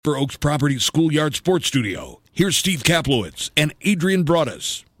For Oaks Properties Schoolyard Sports Studio, here's Steve Kaplowitz and Adrian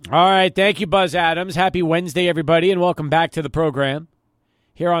Broadus. All right, thank you, Buzz Adams. Happy Wednesday, everybody, and welcome back to the program.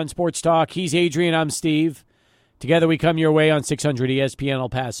 Here on Sports Talk, he's Adrian, I'm Steve. Together we come your way on 600 ESPN El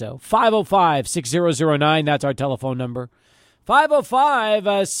Paso. 505-6009, that's our telephone number.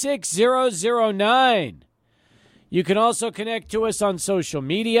 505-6009. You can also connect to us on social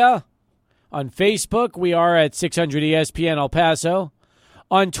media. On Facebook, we are at 600 ESPN El Paso.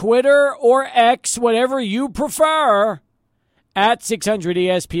 On Twitter or X, whatever you prefer, at 600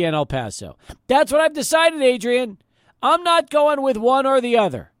 ESPN El Paso. That's what I've decided, Adrian. I'm not going with one or the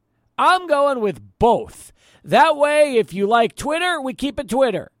other. I'm going with both. That way, if you like Twitter, we keep it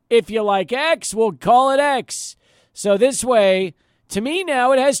Twitter. If you like X, we'll call it X. So this way, to me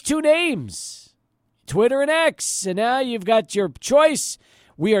now, it has two names, Twitter and X. And now you've got your choice.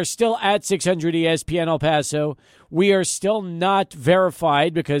 We are still at 600 ESPN El Paso. We are still not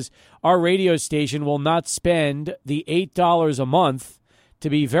verified because our radio station will not spend the $8 a month to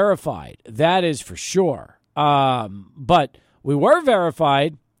be verified. That is for sure. But we were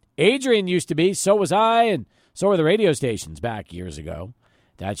verified. Adrian used to be. So was I, and so were the radio stations back years ago.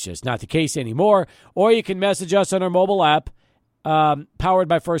 That's just not the case anymore. Or you can message us on our mobile app, powered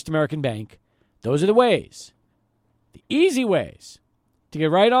by First American Bank. Those are the ways, the easy ways, to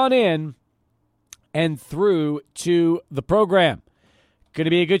get right on in and through to the program. Going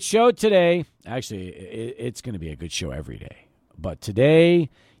to be a good show today. Actually, it's going to be a good show every day. But today,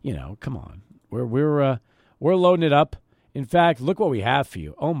 come on. We're loading it up. In fact, look what we have for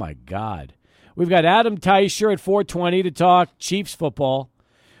you. Oh, my God. We've got Adam Teicher at 4:20 to talk Chiefs football.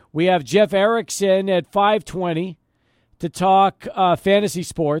 We have Jeff Erickson at 5:20 to talk fantasy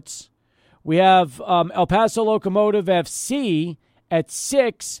sports. We have El Paso Locomotive FC at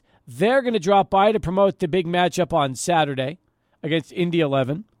 6. They're going to drop by to promote the big matchup on Saturday against Indy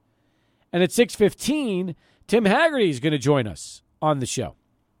 11. And at 6:15, Tim Haggerty is going to join us on the show.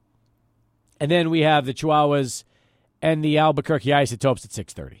 And then we have the Chihuahuas and the Albuquerque Isotopes at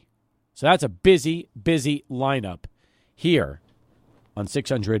 6:30. So that's a busy, busy lineup here on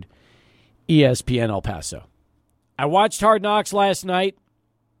 600 ESPN El Paso. I watched Hard Knocks last night.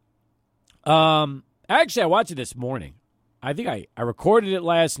 Actually, I watched it this morning. I think I recorded it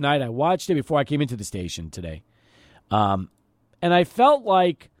last night. I watched it before I came into the station today. And I felt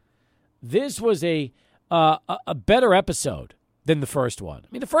like this was a better episode than the first one. I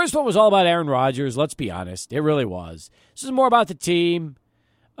mean, the first one was all about Aaron Rodgers, let's be honest. It really was. This is more about the team.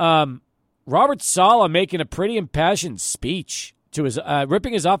 Robert Saleh making a pretty impassioned speech to his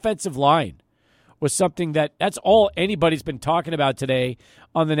ripping his offensive line was something that's all anybody's been talking about today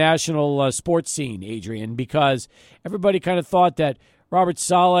on the national sports scene, Adrian, because everybody kind of thought that Robert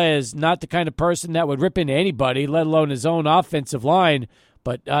Saleh is not the kind of person that would rip into anybody, let alone his own offensive line.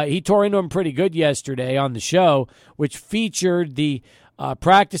 But he tore into him pretty good yesterday on the show, which featured the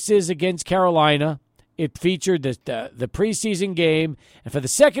practices against Carolina. It featured the preseason game. And for the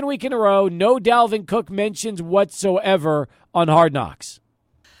second week in a row, no Dalvin Cook mentions whatsoever on Hard Knocks.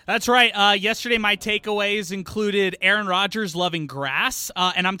 That's right. Yesterday, my takeaways included Aaron Rodgers loving grass,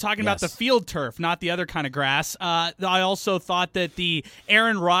 and I'm talking about the field turf, not the other kind of grass. I also thought that the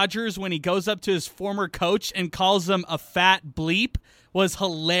Aaron Rodgers, when he goes up to his former coach and calls him a fat bleep, was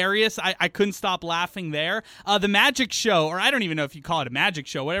hilarious. I couldn't stop laughing there. The magic show, or I don't even know if you call it a magic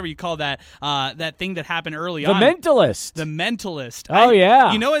show, whatever you call that that thing that happened early on. The Mentalist. The Mentalist.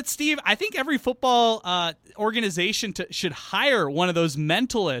 Yeah. You know what, Steve? I think every football organization should hire one of those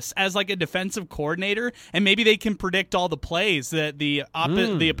mentalists as like a defensive coordinator, and maybe they can predict all the plays that the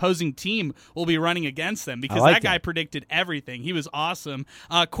opposing team will be running against them, because that guy predicted everything. He was awesome.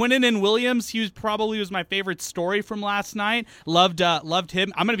 Quinnen and Williams, he probably was my favorite story from last night. Loved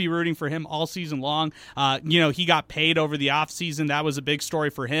him. I'm going to be rooting for him all season long. He got paid over the offseason. That was a big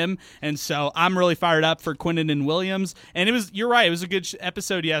story for him. And so I'm really fired up for Quinnen and Williams. And you're right, it was a good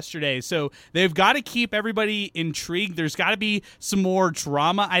episode yesterday. So they've got to keep everybody intrigued. There's got to be some more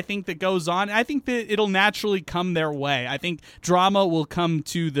drama, I think, that goes on. And I think that it'll naturally come their way. I think drama will come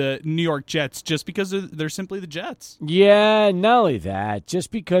to the New York Jets just because they're simply the Jets. Yeah, not only that,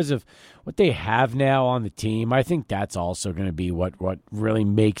 just because of what they have now on the team. I think that's also going to be what really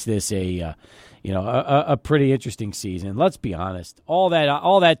makes this a pretty interesting season. Let's be honest. All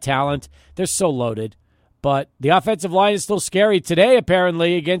that talent, they're so loaded. But the offensive line is still scary today,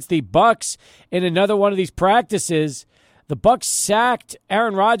 apparently, against the Bucs in another one of these practices. The Bucs sacked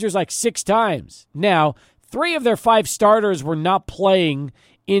Aaron Rodgers like 6 times. Now, 3 of their 5 starters were not playing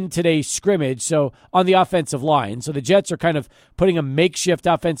in today's scrimmage, so on the offensive line. So the Jets are kind of putting a makeshift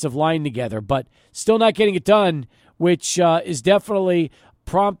offensive line together, but still not getting it done, which is definitely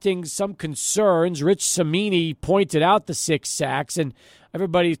prompting some concerns. Rich Cimini pointed out the 6 sacks, and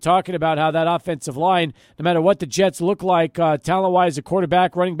everybody's talking about how that offensive line, no matter what the Jets look like talent-wise, a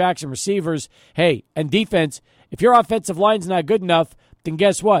quarterback, running backs, and receivers, hey, and defense, if your offensive line's not good enough, then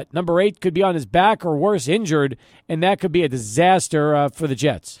guess what? Number 8 could be on his back or worse, injured, and that could be a disaster for the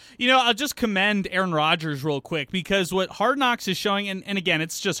Jets. I'll just commend Aaron Rodgers real quick, because what Hard Knocks is showing, and again,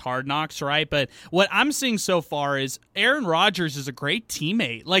 it's just Hard Knocks, right? But what I'm seeing so far is Aaron Rodgers is a great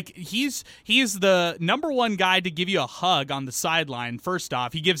teammate. Like, he's the number one guy to give you a hug on the sideline. First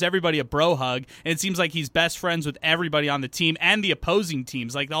off, he gives everybody a bro hug, and it seems like he's best friends with everybody on the team and the opposing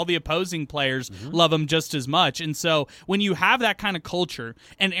teams. Like, all the opposing players love him just as much. And so when you have that kind of culture,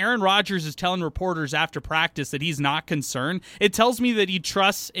 and Aaron Rodgers is telling reporters after practice that he's not concerned, it tells me that he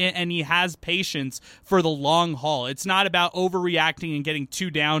trusts and he has patience for the long haul. It's not about overreacting and getting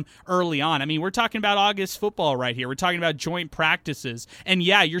too down early on. I mean, we're talking about August football right here. We're talking about joint practices. And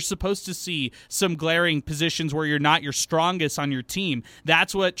yeah, you're supposed to see some glaring positions where you're not your strongest on your team.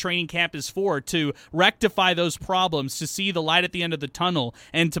 That's what training camp is for, to rectify those problems, to see the light at the end of the tunnel,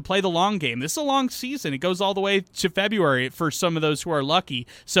 and to play the long game. This is a long season. It goes all the way to February for some of those who are lucky.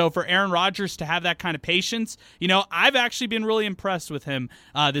 So for Aaron Rodgers to have that kind of patience, I've actually been really impressed with him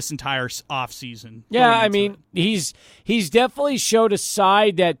this entire offseason. Yeah, I mean, he's definitely showed a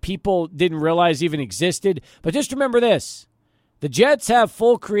side that people didn't realize even existed. But just remember this. The Jets have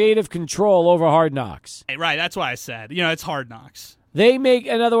full creative control over Hard Knocks. Right, that's why I said, it's Hard Knocks.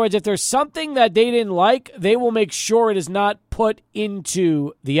 In other words, if there's something that they didn't like, they will make sure it is not put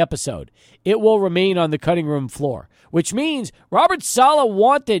into the episode. It will remain on the cutting room floor, which means Robert Saleh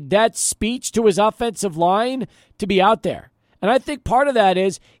wanted that speech to his offensive line to be out there. And I think part of that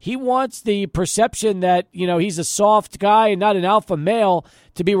is he wants the perception that, he's a soft guy and not an alpha male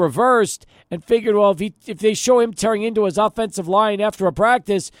to be reversed, and figured, well, if they show him tearing into his offensive line after a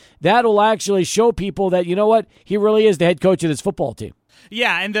practice, that'll actually show people that, you know what, he really is the head coach of this football team.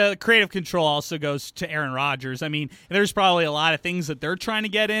 Yeah, and the creative control also goes to Aaron Rodgers. I mean, there's probably a lot of things that they're trying to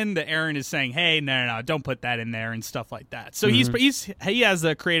get in that Aaron is saying, hey, no, don't put that in there and stuff like that. So he has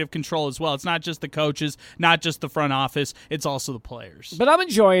the creative control as well. It's not just the coaches, not just the front office, it's also the players. But I'm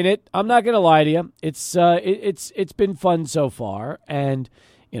enjoying it. I'm not going to lie to you. It's been fun so far, and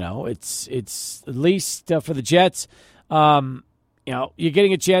it's at least for the Jets. You're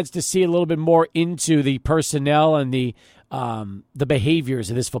getting a chance to see a little bit more into the personnel and the behaviors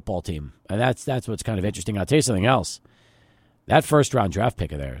of this football team. And that's what's kind of interesting. I'll tell you something else. That first-round draft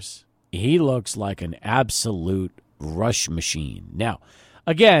pick of theirs, he looks like an absolute rush machine. Now,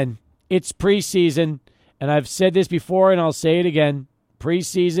 again, it's preseason, and I've said this before and I'll say it again.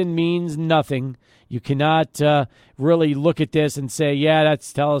 Preseason means nothing. You cannot really look at this and say, yeah,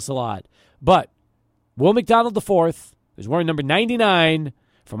 that's tell us a lot. But Will McDonald IV, who's wearing number 99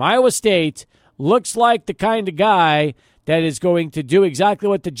 from Iowa State, looks like the kind of guy that is going to do exactly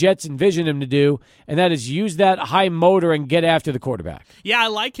what the Jets envision him to do, and that is use that high motor and get after the quarterback. Yeah, I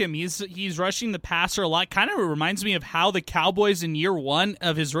like him. He's rushing the passer a lot. Kind of reminds me of how the Cowboys in year one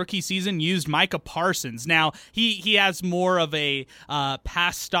of his rookie season used Micah Parsons. Now, he has more of a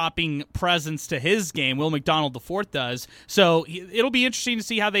pass-stopping presence to his game, Will McDonald IV does, so it'll be interesting to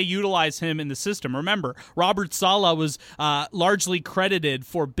see how they utilize him in the system. Remember, Robert Saleh was largely credited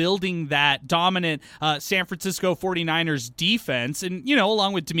for building that dominant San Francisco 49ers defense, and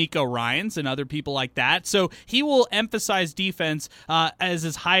along with D'Amico Ryans and other people like that. So he will emphasize defense as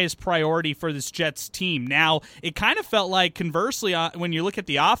his highest priority for this Jets team. Now, it kind of felt like, conversely, when you look at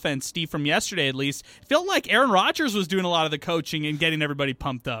the offense, Steve, from yesterday at least, it felt like Aaron Rodgers was doing a lot of the coaching and getting everybody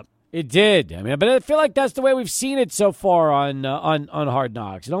pumped up. It did. I mean, but I feel like that's the way we've seen it so far on Hard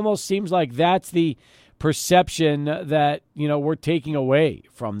Knocks. It almost seems like that's the perception that we're taking away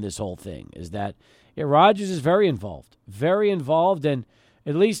from this whole thing, is that Rodgers is very involved, and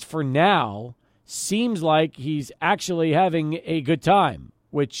at least for now, seems like he's actually having a good time,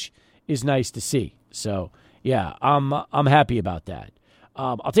 which is nice to see. So, yeah, I'm happy about that.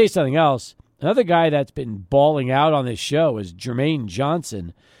 I'll tell you something else. Another guy that's been balling out on this show is Jermaine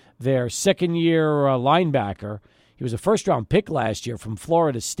Johnson, their second-year linebacker. He was a first-round pick last year from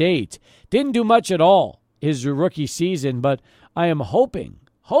Florida State. Didn't do much at all his rookie season, but I am hoping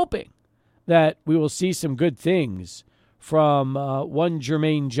that we will see some good things from one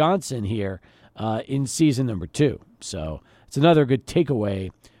Jermaine Johnson here in season number 2. So it's another good takeaway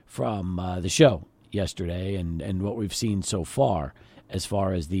from the show yesterday and what we've seen so far as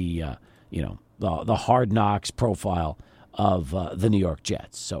the Hard Knocks profile of the New York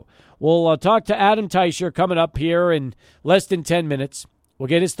Jets. So we'll talk to Adam Teicher coming up here in less than 10 minutes. We'll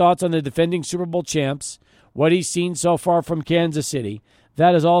get his thoughts on the defending Super Bowl champs, what he's seen so far from Kansas City.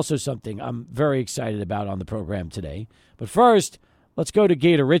 that is also something I'm very excited about on the program today. But first, let's go to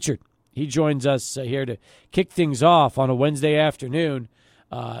Gator Richard. He joins us here to kick things off on a Wednesday afternoon.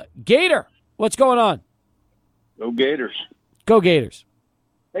 Gator, what's going on? Go Gators. Go Gators.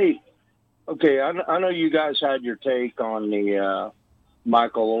 Hey, okay, I know you guys had your take on the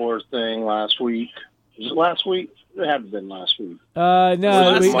Michael Orr thing last week. Was it last week? It had to have been last week. No,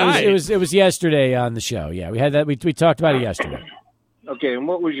 Last it was yesterday on the show. Yeah, we had that. We talked about it yesterday. Okay, and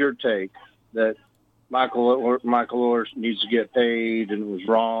what was your take? That Michael Orr needs to get paid and it was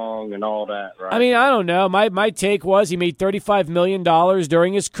wrong and all that, right? I mean, I don't know. My take was he made $35 million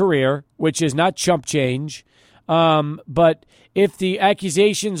during his career, which is not chump change. But if the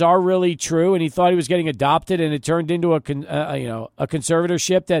accusations are really true and he thought he was getting adopted and it turned into a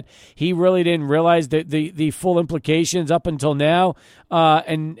conservatorship that he really didn't realize the full implications up until now,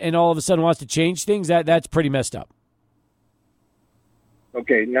 and all of a sudden wants to change things, that's pretty messed up.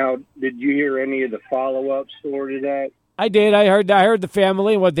 Okay, now, did you hear any of the follow-up story to that? I did. I heard the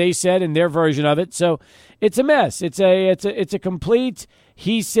family and what they said and their version of it. So it's a mess. It's a complete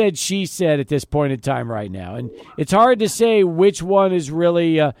he said, she said at this point in time right now, and it's hard to say which one is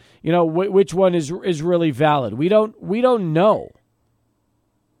really which one is really valid. We don't know.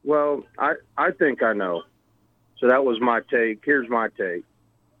 Well, I think I know. So that was my take. Here's my take.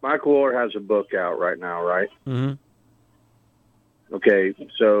 Michael Orr has a book out right now, right? Mm-hmm. Okay,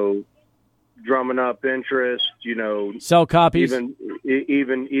 so drumming up interest, sell copies.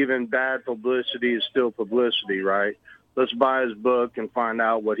 Even bad publicity is still publicity, right? Let's buy his book and find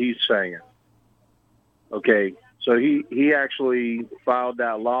out what he's saying. Okay, so he actually filed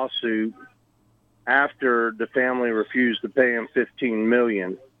that lawsuit after the family refused to pay him $15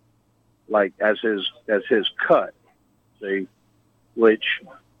 million, like as his cut. See, which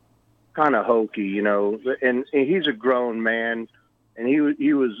kind of hokey, And he's a grown man. And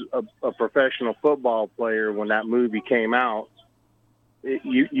he was a professional football player when that movie came out.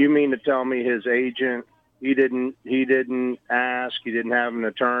 You mean to tell me his agent, he didn't ask, he didn't have an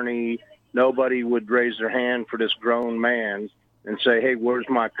attorney, nobody would raise their hand for this grown man and say, hey, where's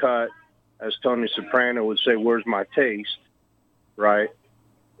my cut? As Tony Soprano would say, where's my taste? Right?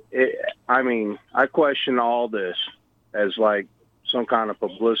 I question all this as like some kind of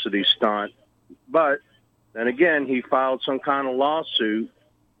publicity stunt. But then again, he filed some kind of lawsuit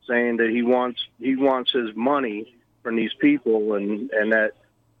saying that he wants his money from these people and that,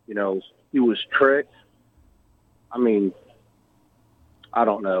 he was tricked. I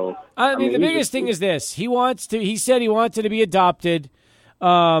don't know. The biggest thing is this. He said he wanted to be adopted.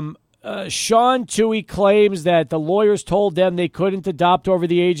 Sean Toohey claims that the lawyers told them they couldn't adopt over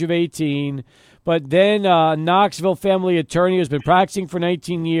the age of 18. But then Knoxville family attorney who's been practicing for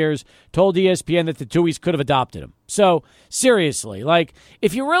 19 years told ESPN that the Tuohys could have adopted him. So, seriously,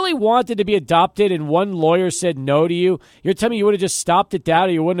 if you really wanted to be adopted and one lawyer said no to you, you're telling me you would have just stopped at that,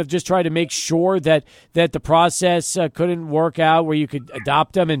 or you wouldn't have just tried to make sure that the process couldn't work out where you could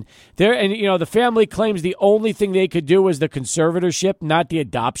adopt them? And the family claims the only thing they could do was the conservatorship, not the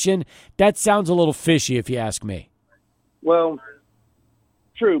adoption. That sounds a little fishy, if you ask me. Well,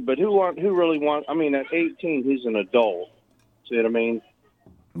 true, but who really wants? At 18, he's an adult. See what I mean?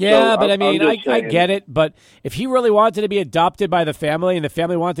 Yeah, so but I get it. But if he really wanted to be adopted by the family and the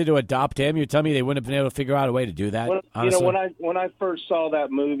family wanted to adopt him, you're telling me they wouldn't have been able to figure out a way to do that? Well, honestly? when I first saw that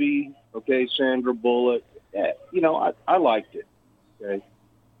movie, okay, Sandra Bullock, I liked it, okay,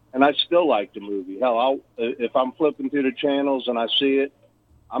 and I still like the movie. Hell, if I'm flipping through the channels and I see it,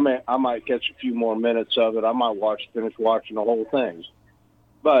 I might catch a few more minutes of it. I might finish watching the whole thing.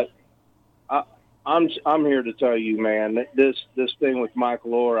 But I'm here to tell you, man, that this thing with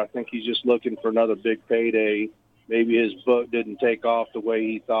Michael Orr, I think he's just looking for another big payday. Maybe his book didn't take off the way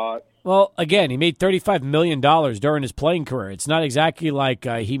he thought. Well, again, he made $35 million during his playing career. It's not exactly like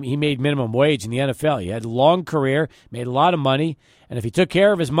he made minimum wage in the NFL. He had a long career, made a lot of money, and if he took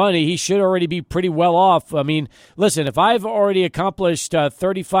care of his money, he should already be pretty well off. Listen, if I've already accomplished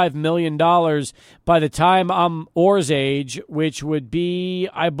 $35 million by the time I'm Orr's age, which would be,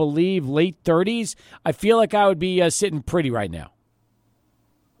 I believe, late 30s, I feel like I would be sitting pretty right now.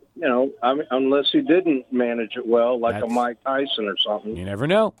 Unless he didn't manage it well, like a Mike Tyson or something. You never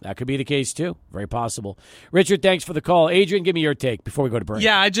know. That could be the case, too. Very possible. Richard, thanks for the call. Adrian, give me your take before we go to break.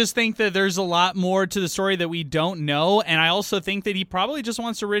 Yeah, I just think that there's a lot more to the story that we don't know, and I also think that he probably just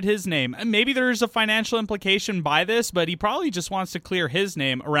wants to rid his name. Maybe there's a financial implication by this, but he probably just wants to clear his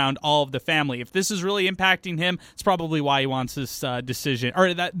name around all of the family. If this is really impacting him, it's probably why he wants this decision,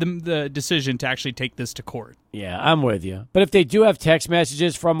 or the decision to actually take this to court. Yeah, I'm with you. But if they do have text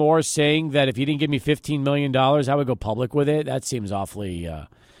messages from Orr saying that if you didn't give me $15 million, I would go public with it, that seems awfully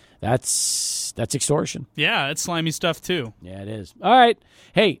that's extortion. Yeah, it's slimy stuff too. Yeah, it is. All right.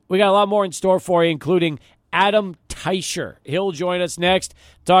 Hey, we got a lot more in store for you, including Adam Teicher. He'll join us next,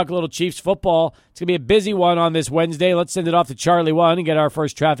 talk a little Chiefs football. It's going to be a busy one on this Wednesday. Let's send it off to Charlie 1 and get our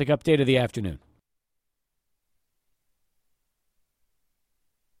first traffic update of the afternoon.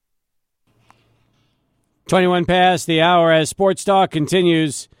 "21 past the hour as Sports Talk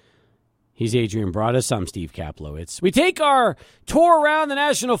continues. He's Adrian Broadus. I'm Steve Kaplowitz. We take our tour around the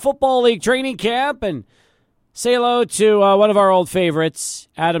National Football League training camp and say hello to one of our old favorites,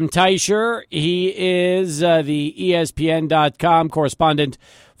 Adam Teicher. He is the ESPN.com correspondent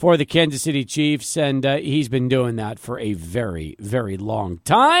for the Kansas City Chiefs, and he's been doing that for a very, very long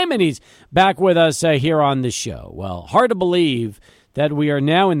time, and he's back with us here on the show. Well, hard to believe that we are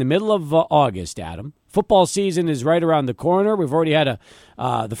now in the middle of August, Adam. Football season is right around the corner. We've already had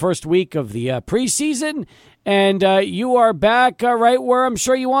the first week of the preseason, and you are back right where I'm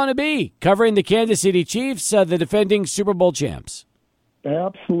sure you want to be, covering the Kansas City Chiefs, the defending Super Bowl champs.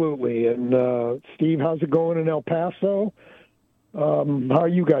 Absolutely. And, Steve, how's it going in El Paso? How are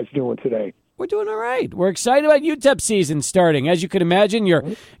you guys doing today? We're doing all right. We're excited about UTEP season starting. As you can imagine,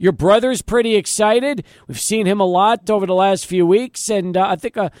 your brother's pretty excited. We've seen him a lot over the last few weeks, and I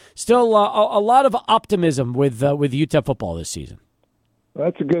think still a lot of optimism with UTEP football this season.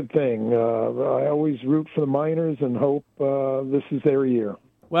 That's a good thing. I always root for the Miners and hope this is their year.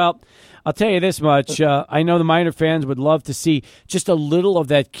 Well, I'll tell you this much. I know the Miner fans would love to see just a little of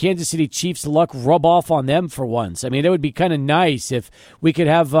that Kansas City Chiefs luck rub off on them for once. I mean, it would be kind of nice if we could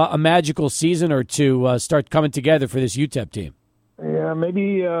have a magical season or two start coming together for this UTEP team. Yeah,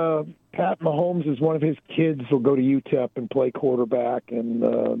 maybe Pat Mahomes is one of his kids will go to UTEP and play quarterback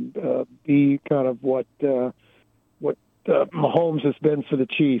and be kind of what Mahomes has been for the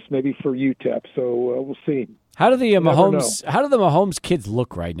Chiefs, maybe for UTEP. So we'll see. How do the Mahomes kids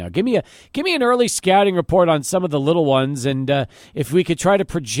look right now? Give me an early scouting report on some of the little ones, and if we could try to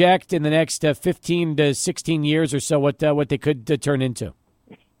project in the next 15 to 16 years or so what they could turn into.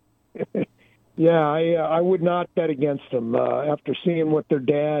 Yeah, I would not bet against them after seeing what their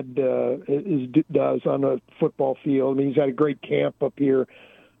dad does on a football field. I mean, he's had a great camp up here.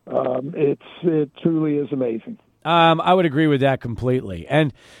 It truly is amazing. I would agree with that completely.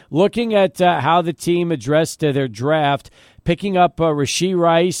 And looking at how the team addressed their draft, picking up Rashee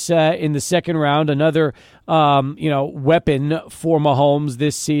Rice in the second round, another weapon for Mahomes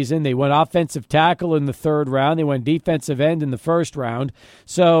this season. They went offensive tackle in the third round. They went defensive end in the first round.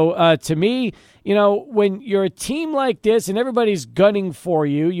 So to me, when you're a team like this and everybody's gunning for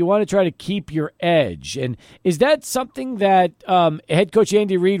you, you want to try to keep your edge. And is that something that head coach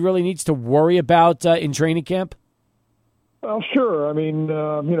Andy Reid really needs to worry about in training camp? Well, sure. I mean,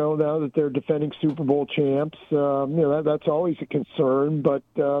 now that they're defending Super Bowl champs, that's always a concern. But,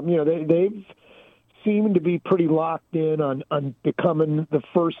 they've seemed to be pretty locked in on becoming the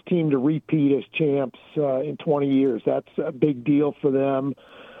first team to repeat as champs in 20 years. That's a big deal for them.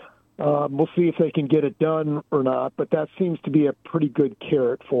 We'll see if they can get it done or not, but that seems to be a pretty good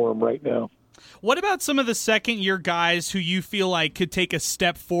carrot for them right now. What about some of the second-year guys who you feel like could take a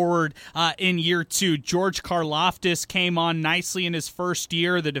step forward in year two? George Karlaftis came on nicely in his first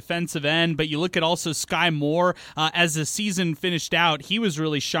year, the defensive end, but you look at also Sky Moore. As the season finished out, he was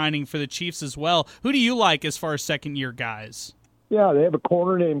really shining for the Chiefs as well. Who do you like as far as second-year guys? Yeah, they have a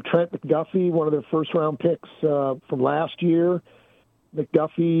corner named Trent McDuffie, one of their first-round picks from last year.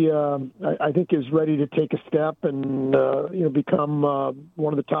 McDuffie, I think, is ready to take a step and become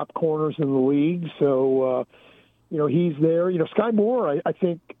one of the top corners in the league. So, he's there. Sky Moore, I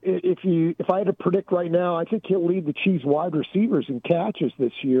think, if I had to predict right now, I think he'll lead the Chiefs wide receivers in catches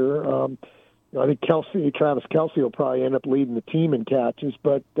this year. I think Travis Kelce will probably end up leading the team in catches,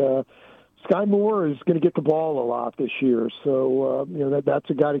 but Sky Moore is going to get the ball a lot this year. So, that's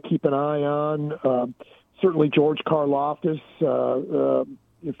a guy to keep an eye on. Certainly George Karlaftis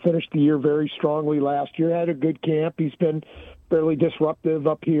finished the year very strongly last year, had a good camp. He's been fairly disruptive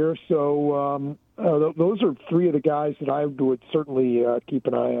up here. So those are three of the guys that I would certainly keep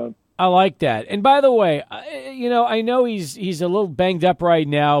an eye on. I like that. And by the way, I know he's a little banged up right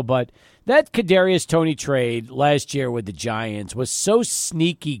now, but that Kadarius Toney trade last year with the Giants was so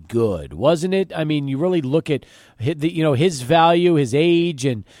sneaky good, wasn't it? I mean, you really look at his value, his age,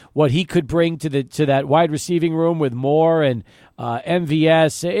 and what he could bring to that wide receiving room with Moore and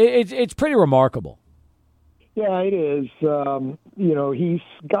MVS. It's pretty remarkable. Yeah, it is. He's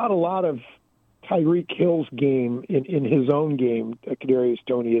got a lot of Tyreek Hill's game in his own game, Kadarius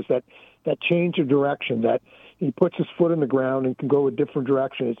Toney, is that change of direction, that he puts his foot in the ground and can go a different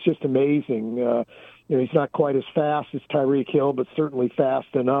direction. It's just amazing. He's not quite as fast as Tyreek Hill, but certainly fast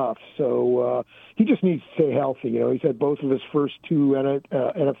enough. So he just needs to stay healthy. He's had both of his first two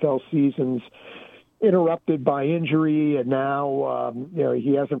NFL seasons interrupted by injury, and now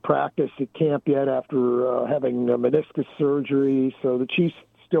he hasn't practiced at camp yet after having meniscus surgery. So the Chiefs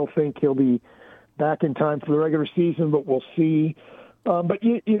still think he'll be back in time for the regular season, but we'll see. But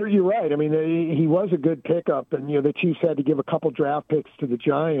you're right. I mean, he was a good pickup, and the Chiefs had to give a couple draft picks to the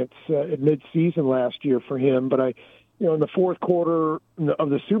Giants at midseason last year for him. But in the fourth quarter of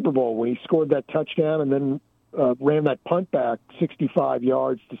the Super Bowl, when he scored that touchdown and then ran that punt back 65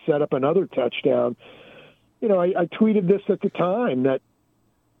 yards to set up another touchdown, I tweeted this at the time, that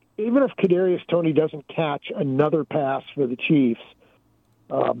even if Kadarius Toney doesn't catch another pass for the Chiefs,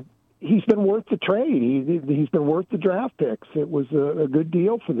 he's been worth the trade. He's been worth the draft picks. It was a good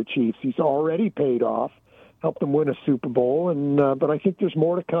deal for the Chiefs. He's already paid off, helped them win a Super Bowl, but I think there's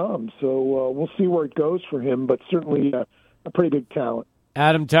more to come. So we'll see where it goes for him, but certainly a pretty big talent.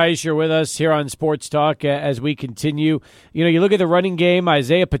 Adam Teicher with us here on Sports Talk as we continue. You look at the running game,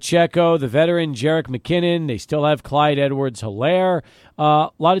 Isaiah Pacheco, the veteran Jerick McKinnon. They still have Clyde Edwards-Helaire. A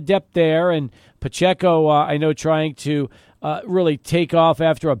lot of depth there, and Pacheco, I know, trying to really take off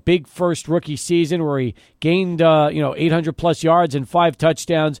after a big first rookie season where he gained 800-plus yards and 5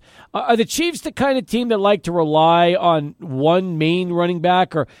 touchdowns. Are the Chiefs the kind of team that like to rely on one main running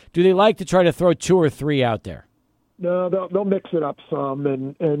back, or do they like to try to throw 2 or 3 out there? No, they'll mix it up some,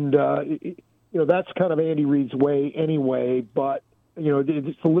 and that's kind of Andy Reid's way anyway. But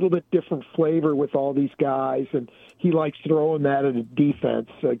it's a little bit different flavor with all these guys, and he likes throwing that at a defense.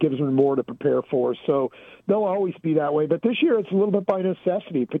 Gives them more to prepare for. So they'll always be that way. But this year it's a little bit by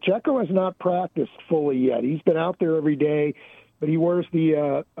necessity. Pacheco has not practiced fully yet. He's been out there every day, but he wears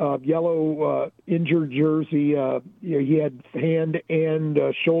the yellow injured jersey. He had hand and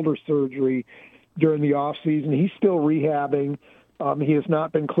shoulder surgery during the off season. He's still rehabbing. He has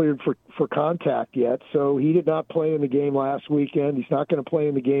not been cleared for contact yet, so he did not play in the game last weekend. He's not going to play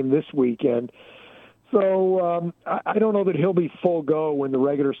in the game this weekend. So I don't know that he'll be full go when the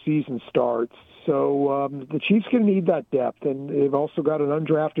regular season starts. So the Chiefs going to need that depth, and they've also got an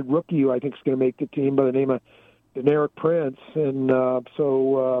undrafted rookie who I think is going to make the team by the name of Deneric Prince. And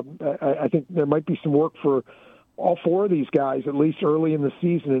so I think there might be some work for all 4 of these guys, at least early in the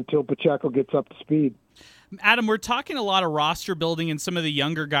season, until Pacheco gets up to speed. Adam, we're talking a lot of roster building and some of the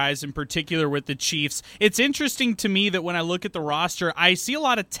younger guys in particular with the Chiefs. It's interesting to me that when I look at the roster, I see a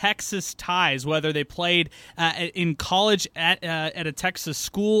lot of Texas ties, whether they played in college at a Texas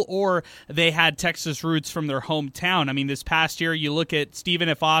school or they had Texas roots from their hometown. I mean, this past year, you look at Stephen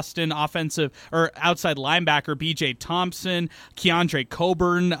F. Austin, offensive or outside linebacker, B.J. Thompson, Keandre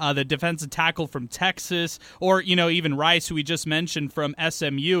Coburn, the defensive tackle from Texas, or, even Rice, who we just mentioned from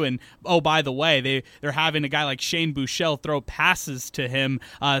SMU. And, oh, by the way, they're having a guy like Shane Buechele throw passes to him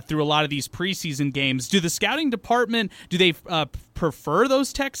through a lot of these preseason games. Do the scouting department, do they prefer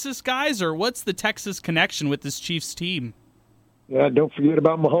those Texas guys, or what's the Texas connection with this Chiefs team? Yeah, don't forget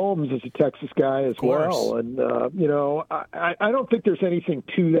about Mahomes as a Texas guy as well. And, I don't think there's anything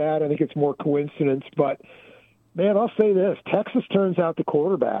to that. I think it's more coincidence. But, man, I'll say this. Texas turns out the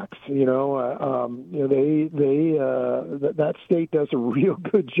quarterbacks. That state does a real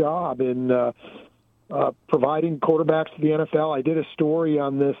good job in providing quarterbacks to the NFL. I did a story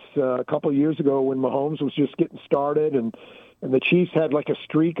on this a couple of years ago when Mahomes was just getting started, and the Chiefs had like a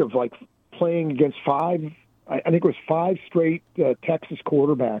streak of like playing against 5 straight Texas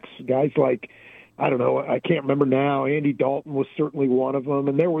quarterbacks. Guys like, I don't know, I can't remember now. Andy Dalton was certainly one of them,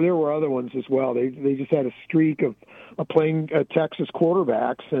 and there were other ones as well. They just had a streak of playing Texas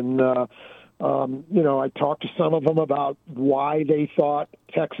quarterbacks, and I talked to some of them about why they thought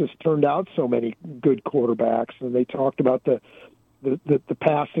Texas turned out so many good quarterbacks, and they talked about the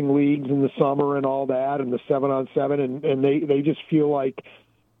passing leagues in the summer and all that, and the 7-on-7, and they just feel like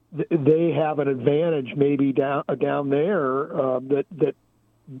they have an advantage maybe down there that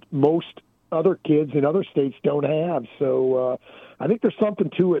most other kids in other states don't have. So I think there's something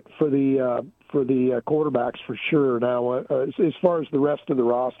to it for the quarterbacks for sure. Now, as far as the rest of the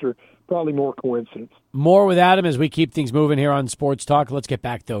roster, probably more coincidence. More with Adam as we keep things moving here on Sports Talk. Let's get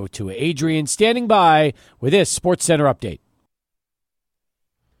back, though, to Adrian standing by with this Sports Center update.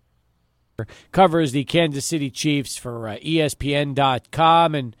 covers the Kansas City Chiefs for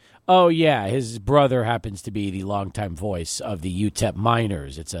ESPN.com. And, oh, yeah, his brother happens to be the longtime voice of the UTEP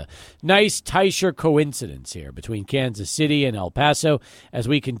Miners. It's a nice Teicher coincidence here between Kansas City and El Paso as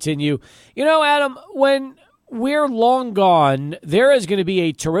we continue. You know, Adam, when we're long gone, there is going to be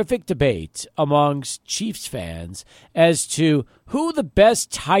a terrific debate amongst Chiefs fans as to who the best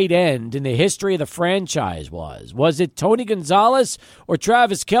tight end in the history of the franchise was. Was it Tony Gonzalez or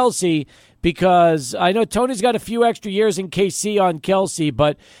Travis Kelce? Because I know Tony's got a few extra years in KC on Kelce,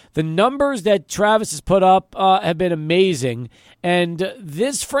 but the numbers that Travis has put up have been amazing. And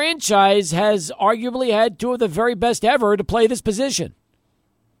this franchise has arguably had two of the very best ever to play this position.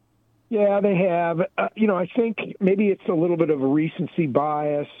 Yeah, they have. I think maybe it's a little bit of a recency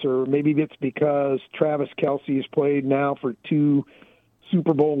bias, or maybe it's because Travis Kelce has played now for 2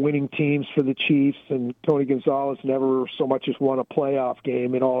 Super Bowl winning teams for the Chiefs, and Tony Gonzalez never so much as won a playoff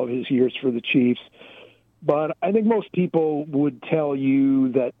game in all of his years for the Chiefs. But I think most people would tell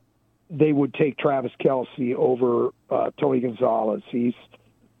you that they would take Travis Kelce over Tony Gonzalez. He's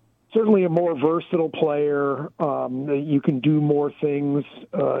certainly a more versatile player. You can do more things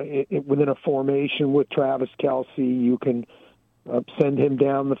within a formation with Travis Kelce. You can send him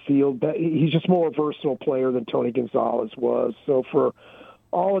down the field. He's just more a versatile player than Tony Gonzalez was. So for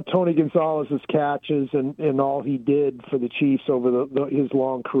all of Tony Gonzalez's catches and all he did for the Chiefs over his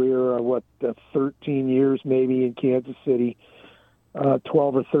long career, 13 years maybe in Kansas City,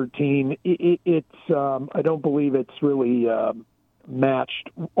 12 or 13, I don't believe it's really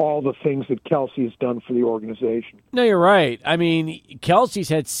matched all the things that Kelce has done for the organization. No, you're right. I mean, Kelce's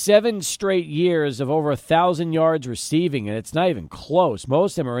had 7 straight years of over 1,000 yards receiving, and it's not even close.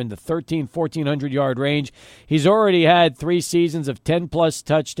 Most of them are in the 1,400-yard range. He's already had 3 seasons of 10-plus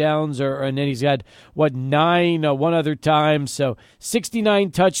touchdowns, and then he's had, 9 one other time. So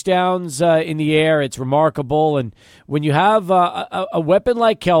 69 touchdowns in the air. It's remarkable. And when you have a weapon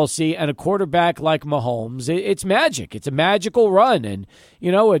like Kelce and a quarterback like Mahomes, it's magic. It's a magical run. And,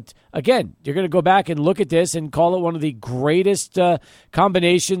 again, you're going to go back and look at this and call it one of the greatest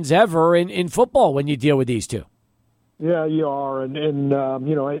combinations ever in football when you deal with these two. Yeah, you are. And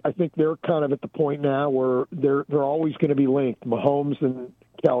I think they're kind of at the point now where they're always going to be linked, Mahomes and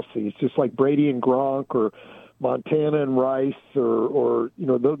Kelce. It's just like Brady and Gronk or Montana and Rice or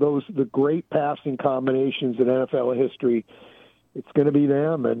those the great passing combinations in NFL history. It's going to be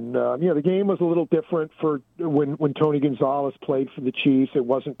them. And, the game was a little different for when Tony Gonzalez played for the Chiefs. It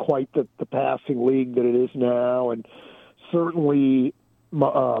wasn't quite the passing league that it is now. And certainly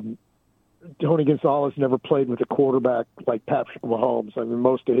Tony Gonzalez never played with a quarterback like Patrick Mahomes. I mean,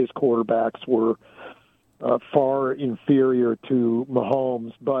 most of his quarterbacks were far inferior to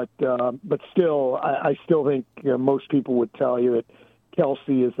Mahomes. But still, I still think most people would tell you that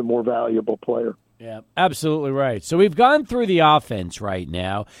Kelce is the more valuable player. Yeah, absolutely right. So we've gone through the offense right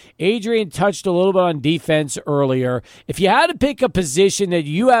now. Adrian touched a little bit on defense earlier. If you had to pick a position that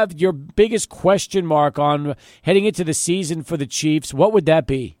you have your biggest question mark on heading into the season for the Chiefs, what would that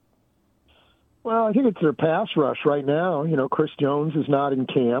be? Well, I think it's their pass rush right now. Chris Jones is not in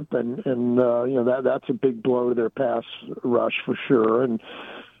camp, and that's a big blow to their pass rush for sure. And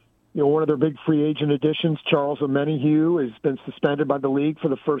one of their big free agent additions, Charles Omenihu, has been suspended by the league for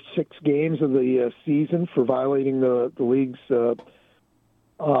the first 6 games of the season for violating the league's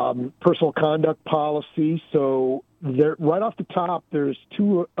personal conduct policy. So right off the top, there's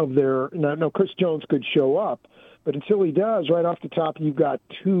 2 of their – now, Chris Jones could show up, but until he does, right off the top, you've got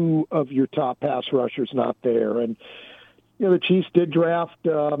 2 of your top pass rushers not there. And, the Chiefs did draft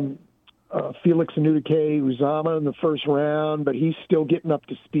Felix Anudike-Uzomah in the first round, but he's still getting up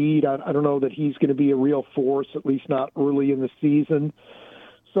to speed. I don't know that he's going to be a real force, at least not early in the season.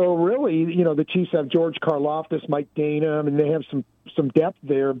 So really, the Chiefs have George Karlaftis, Mike Dana, and they have some depth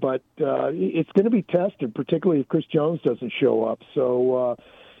there, but it's going to be tested, particularly if Chris Jones doesn't show up. So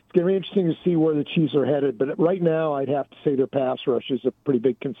it's going to be interesting to see where the Chiefs are headed. But right now, I'd have to say their pass rush is a pretty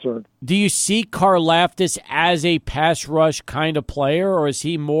big concern. Do you see Karlaftis as a pass rush kind of player, or is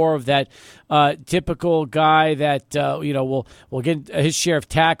he more of that typical guy that will get his share of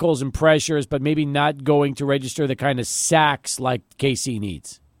tackles and pressures, but maybe not going to register the kind of sacks like KC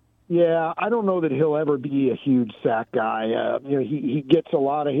needs? Yeah, I don't know that he'll ever be a huge sack guy. He gets a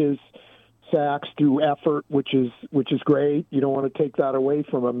lot of his sacks through effort, which is great. You don't want to take that away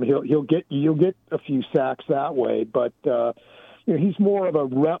from him. You'll get a few sacks that way, but he's more of a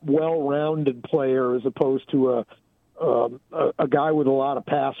well-rounded player as opposed to a guy with a lot of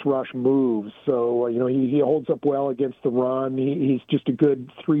pass rush moves. So he holds up well against the run. He's just a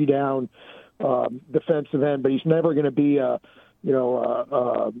good 3-down defensive end, but he's never going to be a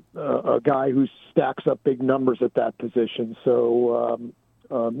a guy who stacks up big numbers at that position. So,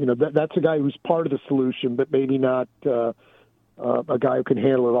 that's a guy who's part of the solution, but maybe not a guy who can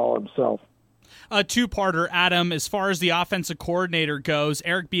handle it all himself. A two-parter, Adam. As far as the offensive coordinator goes,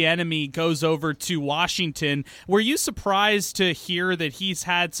 Eric Bieniemy goes over to Washington. Were you surprised to hear that he's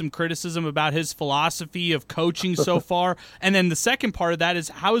had some criticism about his philosophy of coaching so far? And then the second part of that is,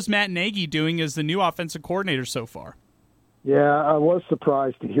 how is Matt Nagy doing as the new offensive coordinator so far? Yeah, I was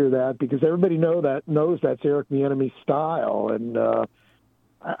surprised to hear that because everybody knows that's Eric Bieniemy's style, and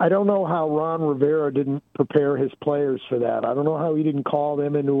I don't know how Ron Rivera didn't prepare his players for that. I don't know how he didn't call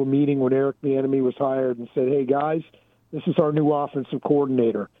them into a meeting when Eric Bieniemy was hired and said, "Hey guys, this is our new offensive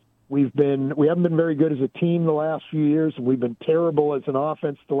coordinator. We haven't been very good as a team the last few years. We've been terrible as an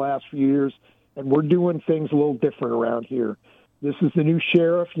offense the last few years, and we're doing things a little different around here. This is the new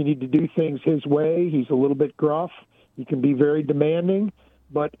sheriff. You need to do things his way. He's a little bit gruff. He can be very demanding,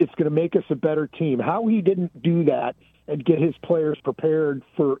 but it's going to make us a better team." How he didn't do that and get his players prepared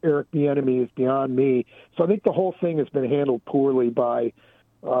for Eric Bieniemy is beyond me. So I think the whole thing has been handled poorly by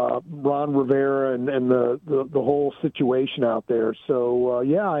Ron Rivera and the whole situation out there. So,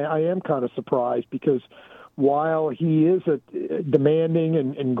 I am kind of surprised because while he is demanding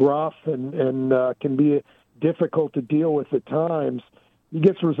and gruff and can be difficult to deal with at times, he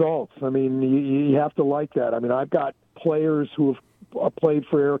gets results. I mean, you have to like that. I mean, I've got players who have played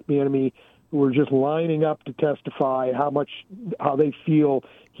for Eric Bieniemy who are just lining up to testify how they feel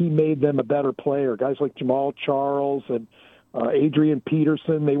he made them a better player. Guys like Jamal Charles and Adrian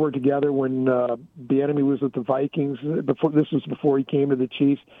Peterson, they were together when Bieniemy was with the Vikings. This was before he came to the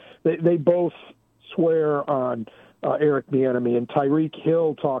Chiefs. They both swear on Eric Bieniemy, and Tyreek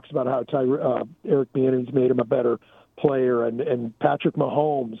Hill talks about how Eric Bieniemy's made him a better player, and Patrick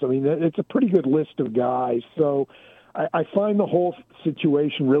Mahomes. I mean, it's a pretty good list of guys. So I find the whole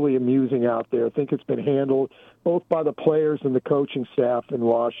situation really amusing out there. I think it's been handled both by the players and the coaching staff in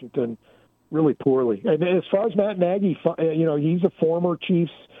Washington really poorly. And as far as Matt Nagy, he's a former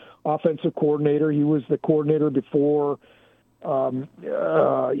Chiefs offensive coordinator. He was the coordinator before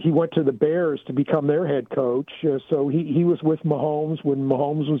he went to the Bears to become their head coach. So he was with Mahomes when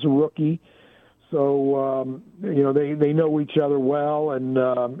Mahomes was a rookie. So, they know each other well, and,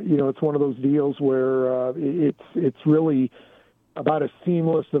 it's one of those deals where it's really about as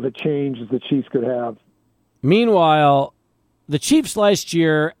seamless of a change as the Chiefs could have. Meanwhile, the Chiefs last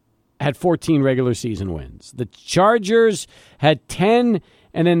year had 14 regular season wins. The Chargers had 10,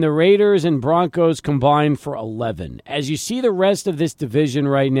 and then the Raiders and Broncos combined for 11. As you see the rest of this division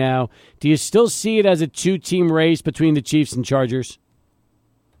right now, do you still see it as a two-team race between the Chiefs and Chargers?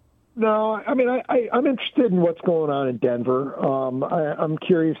 No, I mean, I'm interested in what's going on in Denver. I'm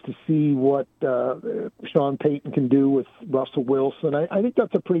curious to see what Sean Payton can do with Russell Wilson. I think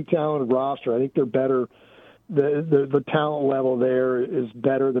that's a pretty talented roster. I think they're better. The talent level there is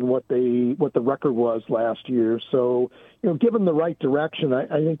better than what the record was last year. So, given the right direction,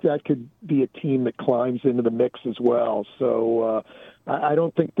 I think that could be a team that climbs into the mix as well. So I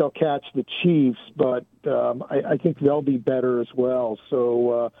don't think they'll catch the Chiefs, but I think they'll be better as well.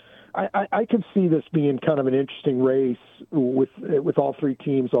 So I could see this being kind of an interesting race with all three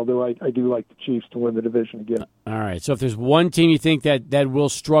teams, although I do like the Chiefs to win the division again. All right, so if there's one team you think that will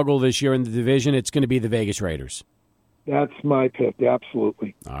struggle this year in the division, it's going to be the Vegas Raiders. That's my pick,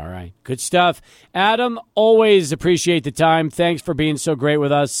 absolutely. All right, good stuff. Adam, always appreciate the time. Thanks for being so great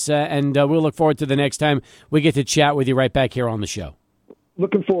with us, and we'll look forward to the next time we get to chat with you right back here on the show.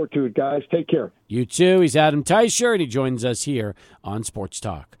 Looking forward to it, guys. Take care. You too. He's Adam Teicher, and he joins us here on Sports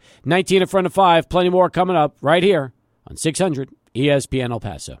Talk. 19 in front of 5. Plenty more coming up right here on 600 ESPN El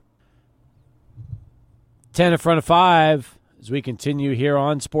Paso. 10 in front of 5 as we continue here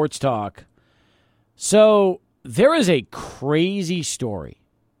on Sports Talk. So there is a crazy story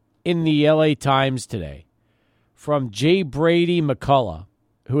in the LA Times today from J. Brady McCullough,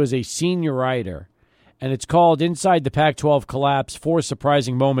 who is a senior writer, and it's called Inside the Pac-12 Collapse, 4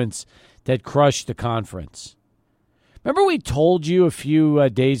 Surprising Moments That Crushed the Conference. Remember we told you a few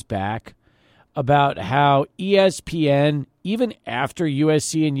days back about how ESPN, even after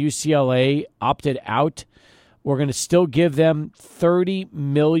USC and UCLA opted out, we're going to still give them $30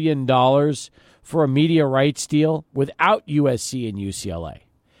 million for a media rights deal without USC and UCLA.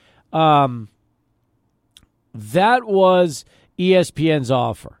 That was ESPN's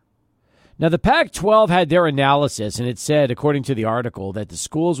offer. Now, the Pac-12 had their analysis, and it said, according to the article, that the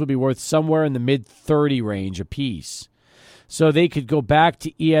schools would be worth somewhere in the mid-30 range apiece. So they could go back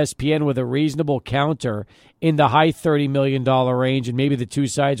to ESPN with a reasonable counter in the high $30 million range, and maybe the two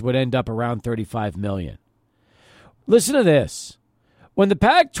sides would end up around $35 million. Listen to this. When the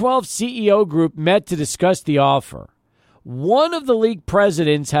Pac-12 CEO group met to discuss the offer, one of the league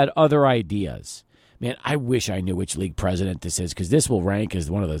presidents had other ideas. Man, I wish I knew which league president this is, because this will rank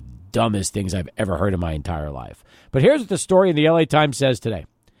as one of the dumbest things I've ever heard in my entire life. But here's what the story in the LA Times says today.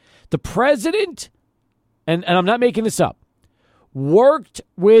 The president, and I'm not making this up, worked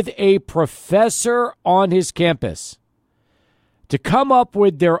with a professor on his campus to come up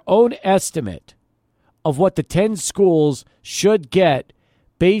with their own estimate of what the 10 schools should get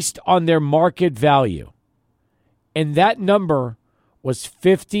based on their market value. And that number was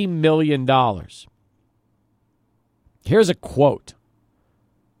 $50 million. Here's a quote.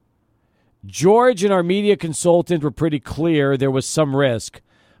 George and our media consultant were pretty clear there was some risk,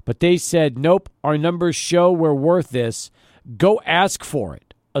 but they said, nope, our numbers show we're worth this. Go ask for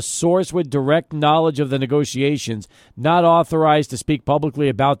it. A source with direct knowledge of the negotiations, not authorized to speak publicly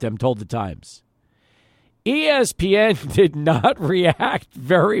about them, told the Times. ESPN did not react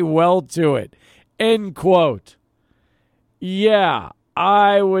very well to it. End quote. Yeah,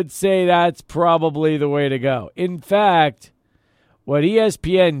 I would say that's probably the way to go. In fact, what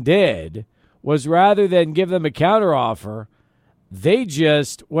ESPN did was, rather than give them a counteroffer, they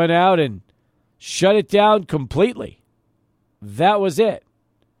just went out and shut it down completely. That was it.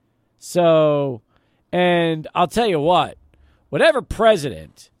 So, and I'll tell you what, whatever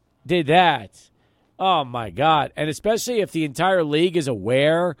president did that, oh my God. And especially if the entire league is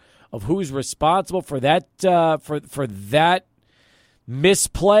aware of who's responsible for that, for that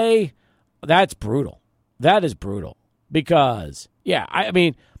misplay, that's brutal. That is brutal. Because, yeah, I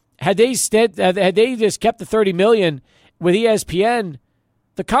mean, had they just kept the $30 million with ESPN,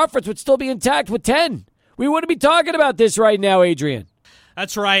 the conference would still be intact with 10. We wouldn't be talking about this right now, Adrian.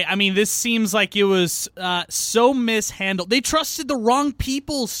 That's right. I mean, this seems like it was so mishandled. They trusted the wrong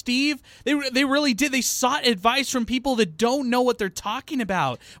people, Steve. They really did. They sought advice from people that don't know what they're talking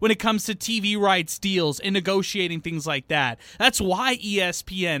about when it comes to TV rights deals and negotiating things like that. That's why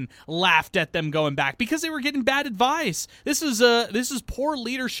ESPN laughed at them going back, because they were getting bad advice. This is poor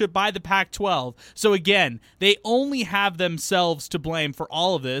leadership by the Pac-12. So again, they only have themselves to blame for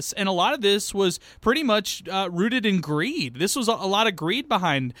all of this, and a lot of this was pretty much rooted in greed. This was a lot of greed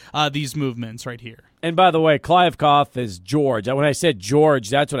behind these movements right here. And by the way, Kliavkoff is George. When I said George,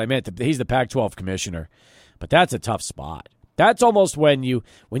 that's what I meant. He's the Pac-12 commissioner. But that's a tough spot. That's almost when you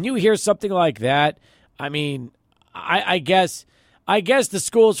hear something like that. I mean, I guess the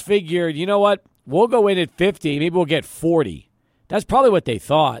schools figured, you know what, we'll go in at 50, maybe we'll get 40. That's probably what they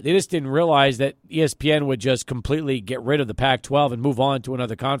thought. They just didn't realize that ESPN would just completely get rid of the Pac-12 and move on to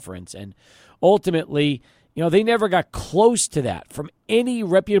another conference. And ultimately, you know, they never got close to that from any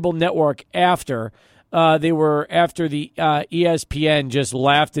reputable network after the ESPN just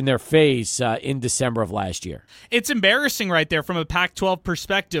laughed in their face in December of last year. It's embarrassing right there from a Pac-12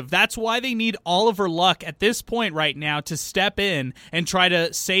 perspective. That's why they need Oliver Luck at this point right now to step in and try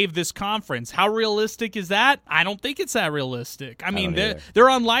to save this conference. How realistic is that? I don't think it's that realistic. I mean, they're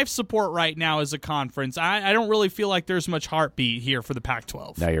on life support right now as a conference. I don't really feel like there's much heartbeat here for the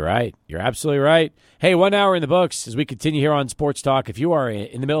Pac-12. No, you're right. You're absolutely right. Hey, 1 hour in the books as we continue here on Sports Talk. If you are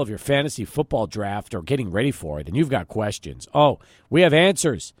in the middle of your fantasy football draft or getting ready for it and you've got questions, we have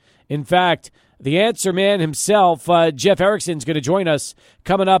answers. In fact, the answer man himself, Jeff Erickson, is going to join us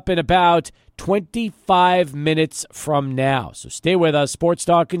coming up in about 25 minutes from now. So stay with us. Sports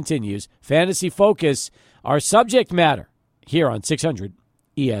Talk continues. Fantasy Focus, our subject matter here on 600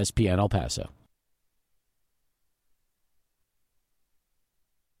 ESPN El Paso.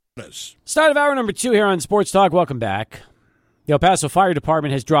 Start of hour number 2 here on Sports Talk. Welcome back. The El Paso Fire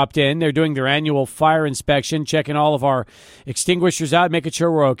Department has dropped in. They're doing their annual fire inspection, checking all of our extinguishers out, making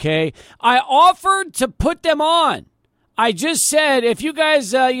sure we're okay. I offered to put them on. I just said, if you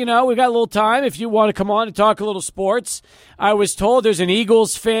guys, we've got a little time, if you want to come on and talk a little sports. I was told there's an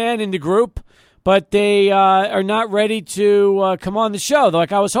Eagles fan in the group, but they are not ready to come on the show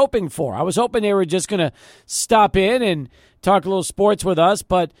like I was hoping for. I was hoping they were just going to stop in and talk a little sports with us,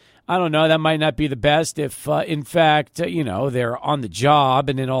 but I don't know. That might not be the best if, in fact, they're on the job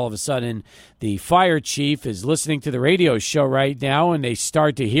and then all of a sudden the fire chief is listening to the radio show right now and they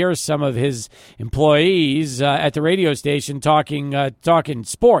start to hear some of his employees at the radio station talking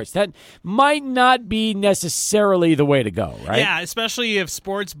sports. That might not be necessarily the way to go, right? Yeah, especially if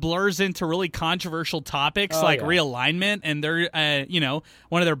sports blurs into really controversial topics realignment and they're,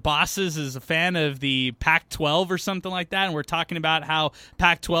 one of their bosses is a fan of the Pac-12 or something like that, and we're talking about how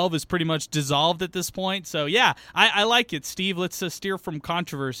Pac-12 is pretty much dissolved at this point. So, yeah, I like it, Steve. Let's steer from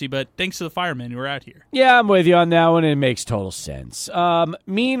controversy, but thanks to the firemen who are out here. Yeah, I'm with you on that one, and it makes total sense.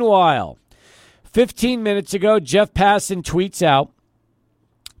 Meanwhile, 15 minutes ago, Jeff Passan tweets out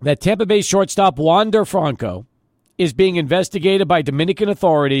that Tampa Bay shortstop Wander Franco is being investigated by Dominican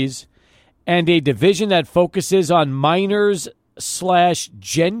authorities and a division that focuses on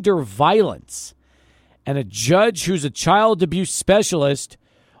minors/gender violence. And a judge who's a child abuse specialist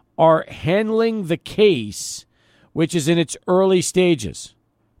are handling the case, which is in its early stages,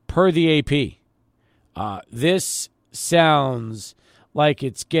 per the AP. This sounds like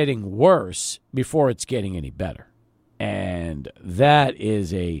it's getting worse before it's getting any better. And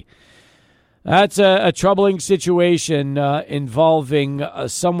that's a troubling situation involving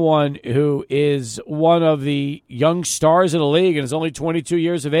someone who is one of the young stars of the league and is only 22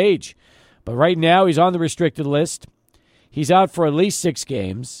 years of age. But right now he's on the restricted list. He's out for at least 6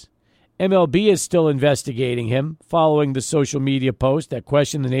 games. MLB is still investigating him following the social media post that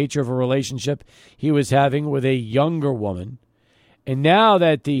questioned the nature of a relationship he was having with a younger woman. And now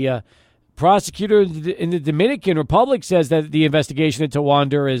that the prosecutor in the Dominican Republic says that the investigation into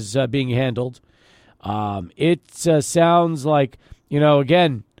Wander is being handled, it sounds like,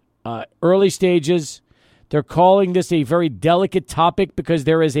 again, early stages. They're calling this a very delicate topic because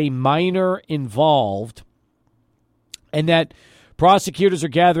there is a minor involved, and that prosecutors are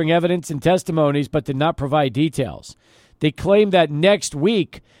gathering evidence and testimonies but did not provide details. They claim that next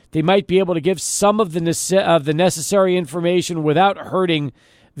week they might be able to give some of the necessary information without hurting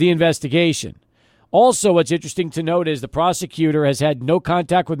the investigation. Also, what's interesting to note is the prosecutor has had no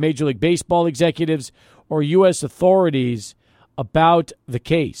contact with Major League Baseball executives or U.S. authorities about the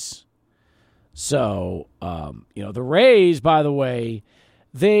case. So, the Rays, by the way,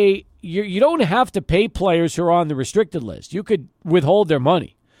 you don't have to pay players who are on the restricted list. You could withhold their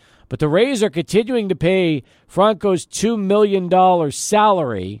money. But the Rays are continuing to pay Franco's $2 million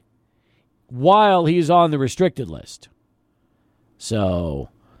salary while he's on the restricted list. So,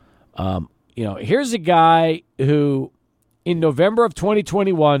 here's a guy who, in November of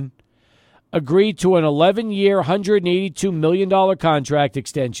 2021, agreed to an 11-year, $182 million contract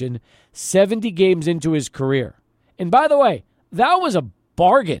extension 70 games into his career. And by the way, that was a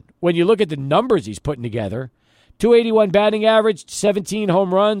bargain when you look at the numbers he's putting together. 281 batting average, 17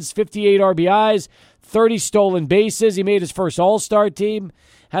 home runs, 58 RBIs, 30 stolen bases. He made his first All-Star team,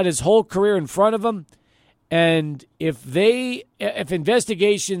 had his whole career in front of him. And if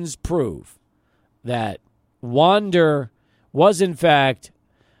investigations prove that Wander was, in fact,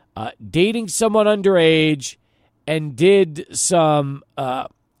 dating someone underage and did some,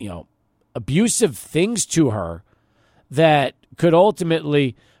 abusive things to her that could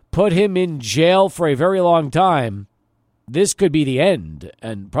ultimately put him in jail for a very long time, this could be the end,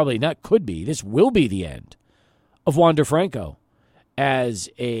 and probably not could be, this will be the end of Wander Franco as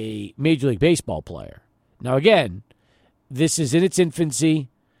a Major League Baseball player. Now, again, this is in its infancy.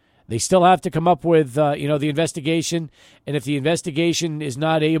 They still have to come up with, the investigation. And if the investigation is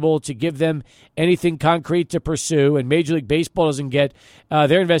not able to give them anything concrete to pursue, and Major League Baseball doesn't get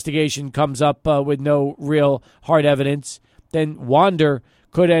their investigation comes up with no real hard evidence, then Wander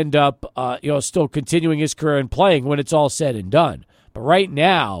could end up, still continuing his career and playing when it's all said and done. But right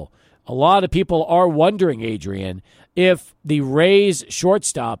now, a lot of people are wondering, Adrian, if the Rays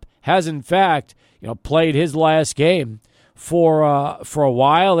shortstop has in fact, played his last game for a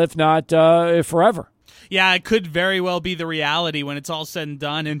while, if not forever. Yeah, it could very well be the reality when it's all said and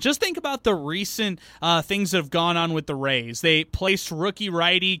done. And just think about the recent things that have gone on with the Rays. They placed rookie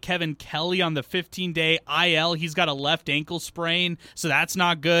righty Kevin Kelly on the 15-day IL. He's got a left ankle sprain, so that's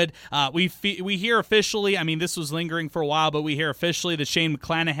not good. We hear officially, this was lingering for a while, but we hear officially that Shane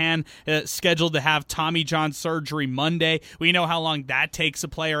McClanahan is scheduled to have Tommy John surgery Monday. We know how long that takes a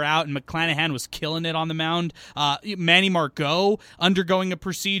player out, and McClanahan was killing it on the mound. Manny Margot undergoing a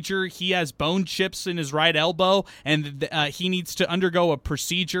procedure. He has bone chips in his right elbow, and he needs to undergo a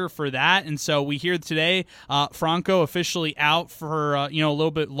procedure for that. And so we hear today Franco officially out for a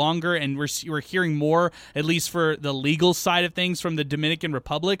little bit longer, and we're hearing more, at least for the legal side of things, from the Dominican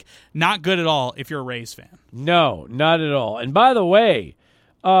Republic. Not good at all if you're a Rays fan. No, not at all. And by the way,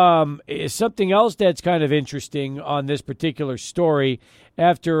 something else that's kind of interesting on this particular story,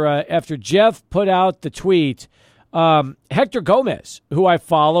 after Jeff put out the tweet, Hector Gomez, who I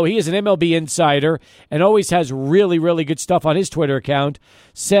follow, he is an MLB insider and always has really, really good stuff on his Twitter account,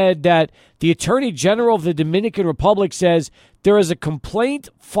 said that the Attorney General of the Dominican Republic says there is a complaint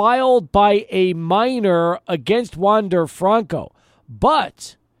filed by a minor against Wander Franco.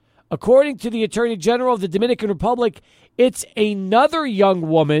 But according to the Attorney General of the Dominican Republic, it's another young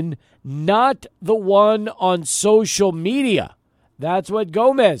woman, not the one on social media. That's what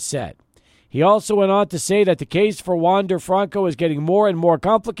Gomez said. He also went on to say that the case for Wander Franco is getting more and more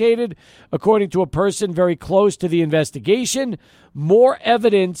complicated. According to a person very close to the investigation, more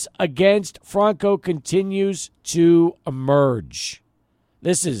evidence against Franco continues to emerge.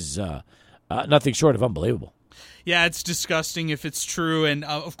 This is nothing short of unbelievable. Yeah, it's disgusting if it's true. And,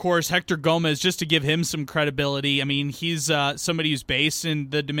 of course, Hector Gomez, just to give him some credibility, I mean, he's somebody who's based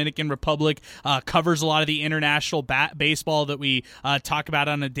in the Dominican Republic, covers a lot of the international baseball that we talk about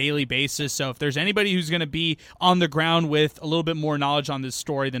on a daily basis. So if there's anybody who's going to be on the ground with a little bit more knowledge on this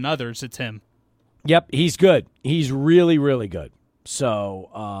story than others, it's him. Yep, he's good. He's really, really good.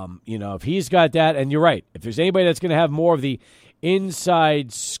 So, if he's got that, and you're right, if there's anybody that's going to have more of the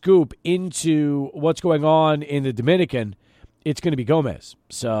inside scoop into what's going on in the Dominican, it's going to be Gomez.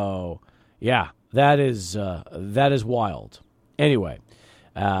 So, yeah, that is wild. Anyway,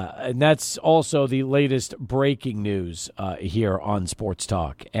 and that's also the latest breaking news here on Sports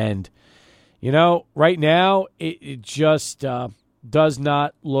Talk. And, right now it just does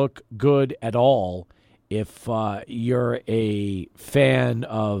not look good at all if you're a fan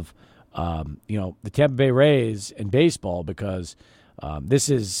of the Tampa Bay Rays and baseball, because this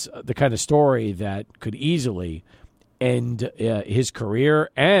is the kind of story that could easily end his career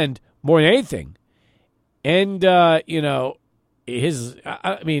and, more than anything, end, he'll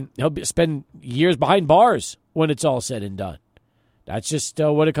spend years behind bars when it's all said and done. That's just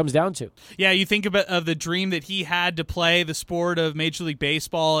what it comes down to. Yeah, you think of the dream that he had to play the sport of Major League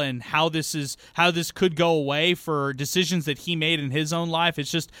Baseball and how this could go away for decisions that he made in his own life.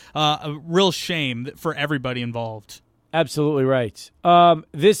 It's just a real shame for everybody involved. Absolutely right.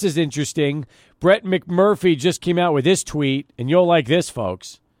 This is interesting. Brett McMurphy just came out with this tweet, and you'll like this,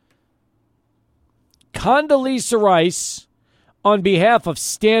 folks. Condoleezza Rice, on behalf of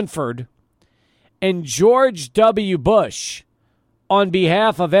Stanford, and George W. Bush, on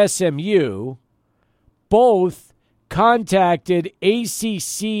behalf of SMU, both contacted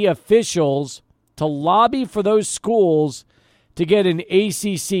ACC officials to lobby for those schools to get an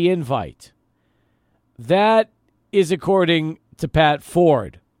ACC invite. That is according to Pat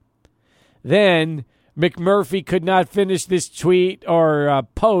Ford. Then McMurphy could not finish this tweet or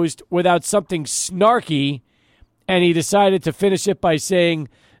post without something snarky, and he decided to finish it by saying,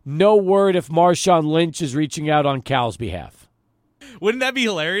 "No word if Marshawn Lynch is reaching out on Cal's behalf." Wouldn't that be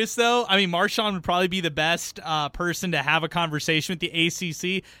hilarious, though? I mean, Marshawn would probably be the best person to have a conversation with the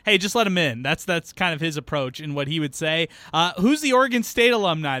ACC. Hey, just let him in. That's kind of his approach and what he would say. Who's the Oregon State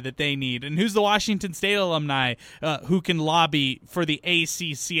alumni that they need? And who's the Washington State alumni who can lobby for the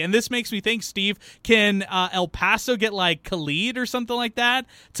ACC? And this makes me think, Steve, can El Paso get like Khalid or something like that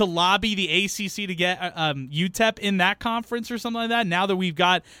to lobby the ACC to get UTEP in that conference or something like that, now that we've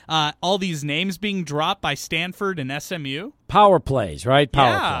got all these names being dropped by Stanford and SMU? Power plays, right?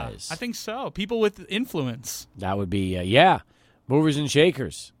 Power plays. I think so. People with influence. That would be, movers and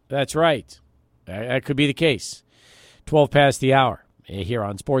shakers. That's right. That could be the case. 12 past the hour here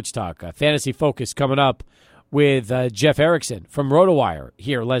on Sports Talk. Fantasy Focus coming up with Jeff Erickson from Rotowire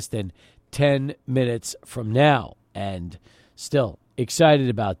here less than 10 minutes from now. And still excited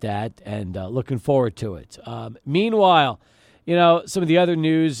about that and looking forward to it. Meanwhile, some of the other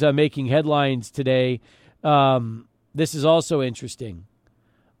news making headlines today, this is also interesting.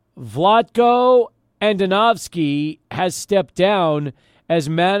 Vlatko Andonovski has stepped down as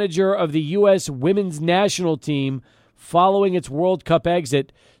manager of the U.S. women's national team following its World Cup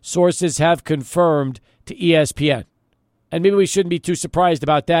exit, sources have confirmed to ESPN. And maybe we shouldn't be too surprised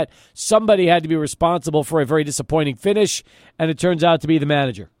about that. Somebody had to be responsible for a very disappointing finish, and it turns out to be the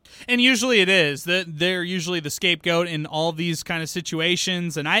manager. And usually it is. They're usually the scapegoat in all these kind of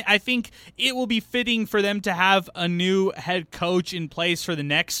situations. And I think it will be fitting for them to have a new head coach in place for the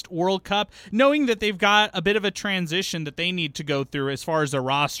next World Cup, knowing that they've got a bit of a transition that they need to go through as far as their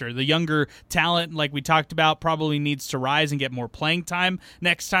roster. The younger talent, like we talked about, probably needs to rise and get more playing time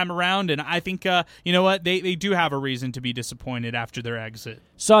next time around. And I think, they do have a reason to be disappointed after their exit.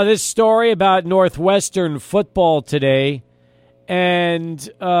 Saw this story about Northwestern football today. And,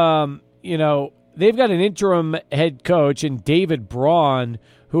 they've got an interim head coach in David Braun,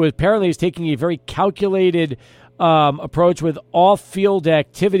 who apparently is taking a very calculated approach with off-field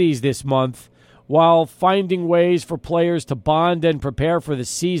activities this month while finding ways for players to bond and prepare for the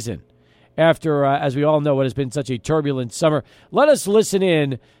season after, as we all know, what has been such a turbulent summer. Let us listen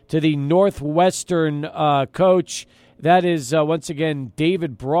in to the Northwestern coach. That is, once again,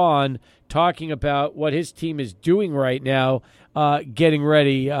 David Braun talking about what his team is doing right now, getting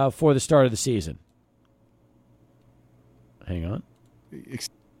ready for the start of the season. Hang on.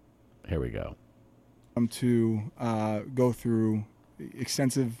 Here we go. To go through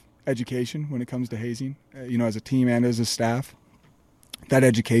extensive education when it comes to hazing, as a team and as a staff. That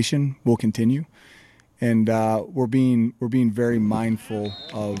education will continue. And we're being very mindful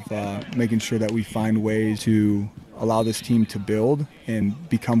of making sure that we find ways to allow this team to build and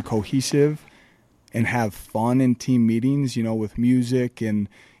become cohesive and have fun in team meetings, with music and,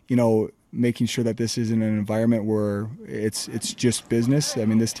 making sure that this isn't an environment where it's just business. I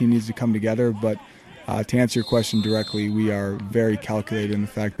mean, this team needs to come together. But to answer your question directly, we are very calculated in the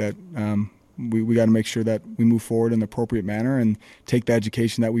fact that we got to make sure that we move forward in the appropriate manner and take the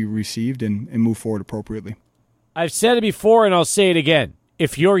education that we received and move forward appropriately. I've said it before and I'll say it again.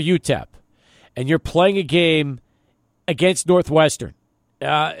 If you're UTEP and you're playing a game against Northwestern,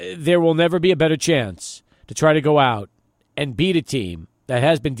 there will never be a better chance to try to go out and beat a team that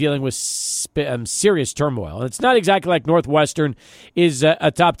has been dealing with serious turmoil. And it's not exactly like Northwestern is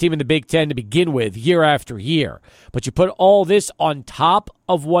a top team in the Big Ten to begin with year after year. But you put all this on top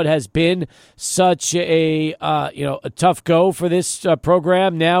of what has been such a tough go for this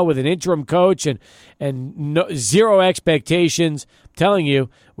program now with an interim coach and zero expectations. I'm telling you,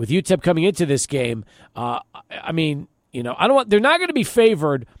 with UTEP coming into this game, they're not going to be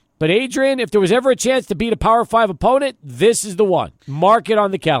favored. But Adrian, if there was ever a chance to beat a Power 5 opponent, this is the one. Mark it on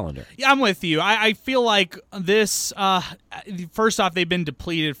the calendar. Yeah, I'm with you. I feel like this, first off, they've been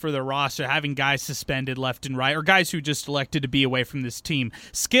depleted for their roster, having guys suspended left and right, or guys who just elected to be away from this team.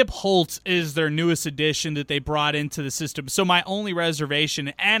 Skip Holtz is their newest addition that they brought into the system. So my only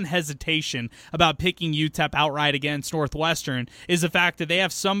reservation and hesitation about picking UTEP outright against Northwestern is the fact that they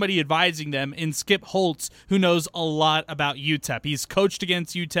have somebody advising them in Skip Holtz who knows a lot about UTEP. He's coached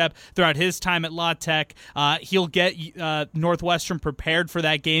against UTEP throughout his time at La Tech. He'll get Northwestern prepared for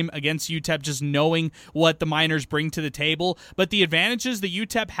that game against UTEP, just knowing what the Miners bring to the table. But the advantages that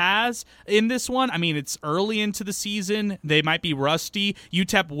UTEP has in this one, it's early into the season. They might be rusty.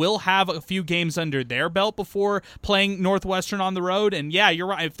 UTEP will have a few games under their belt before playing Northwestern on the road. And yeah, you're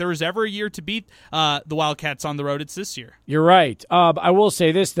right. If there's ever a year to beat the Wildcats on the road, it's this year. You're right. I will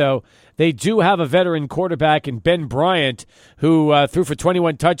say this, though. They do have a veteran quarterback in Ben Bryant who threw for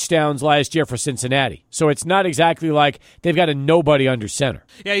 21 touchdowns last year for Cincinnati. So it's not exactly like they've got a nobody under center.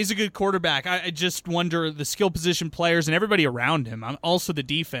 Yeah, he's a good quarterback. I just wonder the skill position players and everybody around him, also the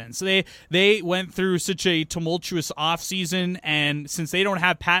defense. They went through such a tumultuous offseason, and since they don't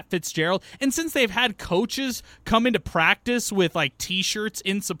have Pat Fitzgerald, and since they've had coaches come into practice with like T-shirts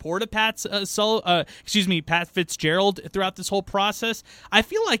in support of Pat Fitzgerald throughout this whole process, I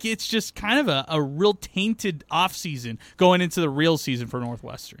feel like it's just kind of a real tainted offseason going into the real season for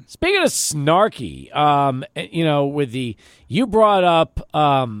Northwestern. Speaking of snarky, you brought up,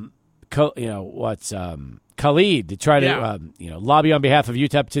 Khalid to try to, lobby on behalf of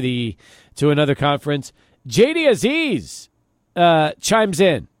UTEP to another conference. JD Aziz chimes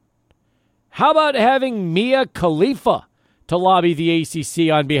in. How about having Mia Khalifa to lobby the ACC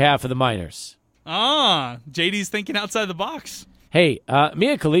on behalf of the Miners? JD's thinking outside the box. Hey,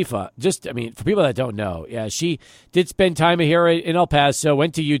 Mia Khalifa, for people that don't know, yeah, she did spend time here in El Paso,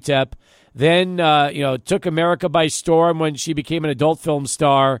 went to UTEP, then, took America by storm when she became an adult film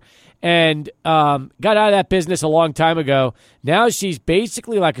star and got out of that business a long time ago. Now she's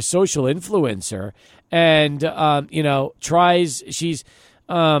basically like a social influencer and,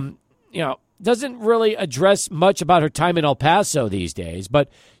 doesn't really address much about her time in El Paso these days, but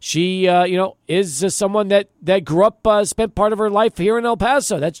she, is someone that grew up, spent part of her life here in El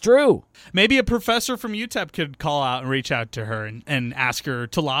Paso. That's true. Maybe a professor from UTEP could call out and reach out to her and ask her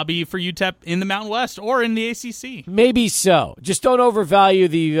to lobby for UTEP in the Mountain West or in the ACC. Maybe so. Just don't overvalue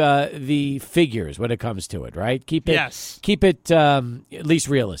the figures when it comes to it, right? Keep it at least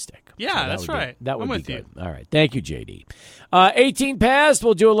realistic. Yeah, that's right. That would be good. You. All right. Thank you, JD. 18 past.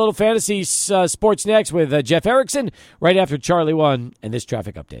 We'll do a little fantasy sports next with Jeff Erickson right after Charlie 1 and this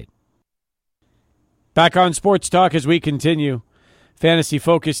traffic update. Back on Sports Talk as we continue. Fantasy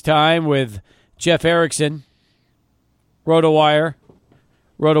focus time with Jeff Erickson. Rotowire.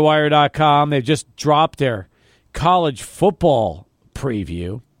 Rotowire.com. They've just dropped their college football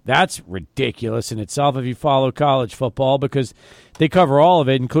preview. That's ridiculous in itself if you follow college football because they cover all of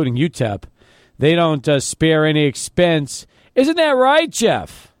it, including UTEP. They don't spare any expense. Isn't that right,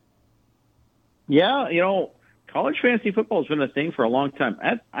 Jeff? Yeah, college fantasy football has been a thing for a long time.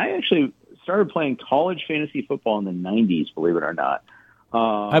 I actually started playing college fantasy football in the 90s, believe it or not.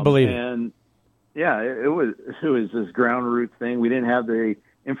 I believe it. And, yeah, it was this ground root thing. We didn't have the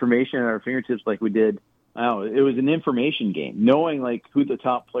information at our fingertips like we did. It was an information game, knowing like who the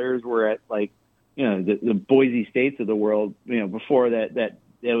top players were at, like, the Boise States of the world. Before that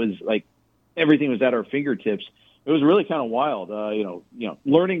it was like everything was at our fingertips. it was really kind of wild.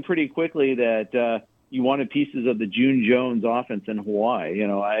 Learning pretty quickly that you wanted pieces of the June Jones offense in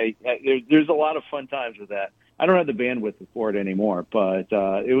Hawaii. There's a lot of fun times with that. I don't have the bandwidth for it anymore, but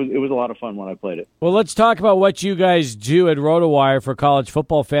it was a lot of fun when I played it. Well, let's talk about what you guys do at Rotowire for college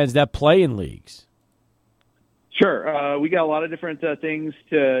football fans that play in leagues. Sure. We got a lot of different things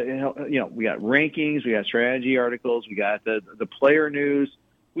to, we got rankings, we got strategy articles, we got the player news.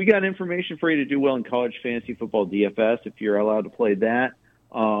 We got information for you to do well in college fantasy football DFS if you're allowed to play that.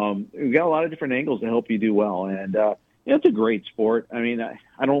 We got a lot of different angles to help you do well. And it's a great sport. I mean,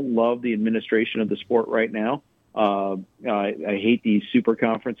 I don't love the administration of the sport right now. I hate these super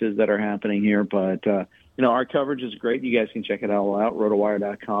conferences that are happening here, but, our coverage is great. You guys can check it all out,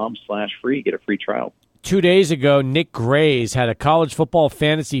 rotowire.com/free. Get a free trial. 2 days ago, Nick Grays had a college football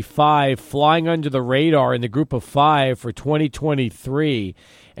fantasy 5 flying under the radar in the group of 5 for 2023,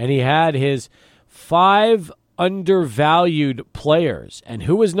 and he had his 5 undervalued players. And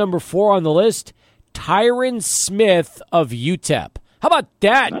who was number 4 on the list? Tyron Smith of UTEP. How about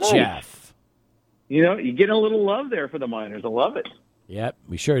that, nice. Jeff? You're getting a little love there for the Miners. I love it. Yep,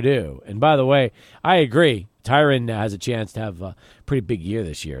 we sure do. And by the way, I agree. Tyron has a chance to have a pretty big year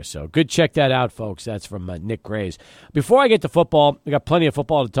this year. So good, check that out, folks. That's from Nick Grays. Before I get to football, we got plenty of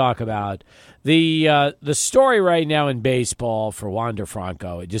football to talk about. The story right now in baseball for Wander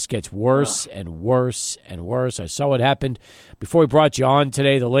Franco, it just gets worse and worse and worse. I saw what happened before we brought you on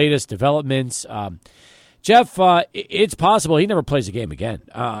today, the latest developments. Jeff, it's possible he never plays a game again.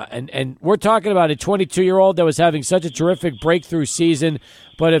 And we're talking about a 22-year-old that was having such a terrific breakthrough season.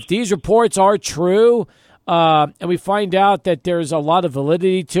 But if these reports are true, and we find out that there's a lot of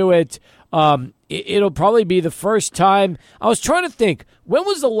validity to it, it'll probably be the first time. I was trying to think, when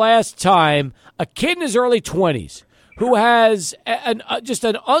was the last time a kid in his early 20s who has just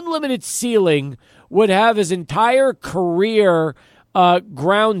an unlimited ceiling would have his entire career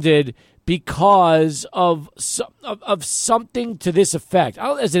grounded because of something to this effect?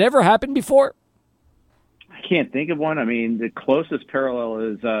 Has it ever happened before? I can't think of one. I mean, the closest parallel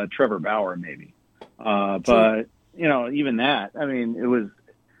is Trevor Bauer, maybe. But, even that, I mean, it was,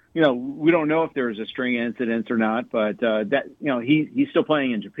 we don't know if there was a string of incidents or not, but he's still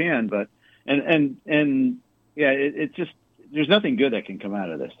playing in Japan. But, it's just, there's nothing good that can come out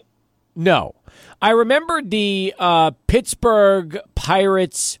of this. No. I remember the Pittsburgh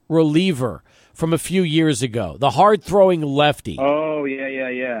Pirates reliever from a few years ago, the hard-throwing lefty. Oh,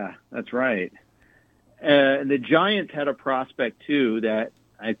 yeah. That's right. The Giants had a prospect, too, that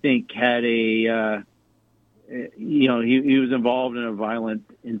I think had he was involved in a violent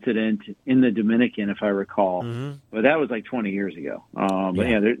incident in the Dominican, if I recall. Mm-hmm. But that was like 20 years ago.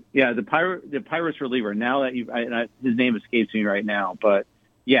 The Pirates reliever, now that his name escapes me right now, but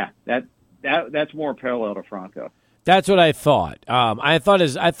yeah, that's more parallel to Franco. That's what I thought. I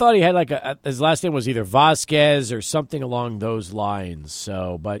thought he had his last name was either Vasquez or something along those lines.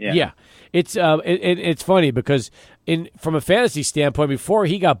 So, but yeah it's funny because from a fantasy standpoint, before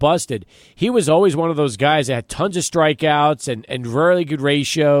he got busted, he was always one of those guys that had tons of strikeouts and really good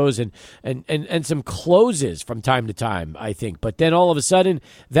ratios and some closes from time to time, I think. But then all of a sudden,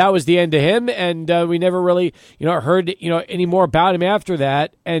 that was the end of him, and we never really heard any more about him after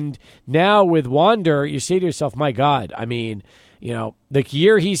that. And now with Wander, you say to yourself, my God, I mean, the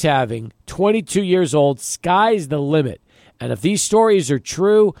year he's having, 22 years old, sky's the limit. And if these stories are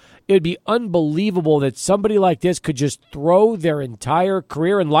true, it would be unbelievable that somebody like this could just throw their entire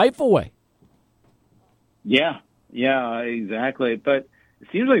career and life away. Yeah, exactly. But it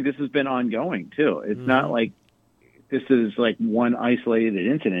seems like this has been ongoing, too. It's not like this is like one isolated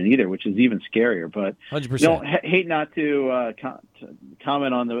incident either, which is even scarier. But 100%. Hate not to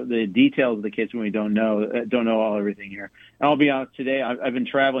comment on the details of the case when we don't know everything here. And I'll be honest, today I've been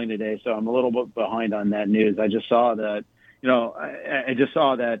traveling today, so I'm a little bit behind on that news. I just saw that. I just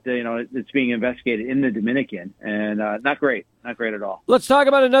saw that, it's being investigated in the Dominican, and not great at all. Let's talk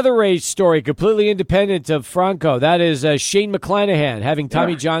about another Rays story, completely independent of Franco. That is Shane McClanahan having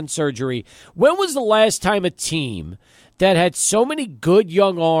Tommy John surgery. When was the last time a team that had so many good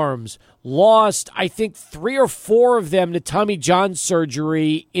young arms lost, I think, 3 or 4 of them to Tommy John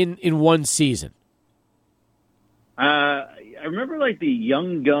surgery in one season? I remember, the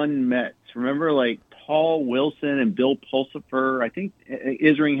young gun Mets. Remember, Paul Wilson and Bill Pulsifer, I think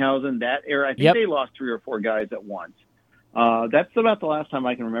Isringhausen, that era. I think they lost 3 or 4 guys at once. That's about the last time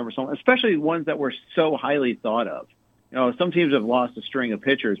I can remember someone, especially ones that were so highly thought of. Some teams have lost a string of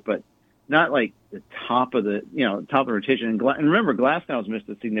pitchers, but not like the top of the rotation. And remember, Glasnow's missed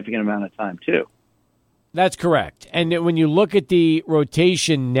a significant amount of time too. That's correct. And when you look at the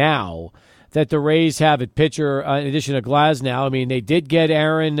rotation now, that the Rays have at pitcher in addition to Glasnow. I mean, they did get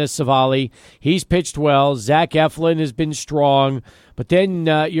Aaron Savali. He's pitched well. Zach Eflin has been strong. But then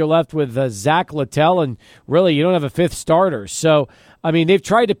you're left with Zach Littell, and really you don't have a fifth starter. So, I mean, they've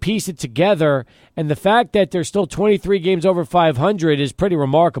tried to piece it together, and the fact that they're still 23 games over 500 is pretty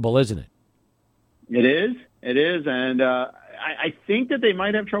remarkable, isn't it? It is, and I think that they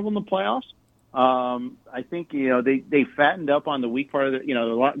might have trouble in the playoffs. I think they fattened up on the weak part of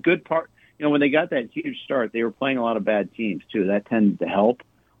the good part. When they got that huge start, they were playing a lot of bad teams too. That tended to help.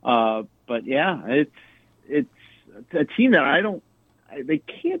 But yeah, it's a team that they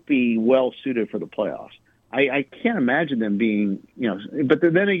can't be well suited for the playoffs. I can't imagine them being But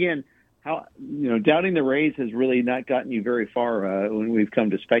then again, how doubting the Rays has really not gotten you very far when we've come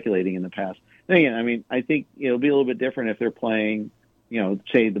to speculating in the past. Then again, I mean, I think it'll be a little bit different if they're playing,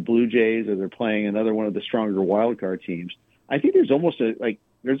 say the Blue Jays, or they're playing another one of the stronger wild card teams. I think there's almost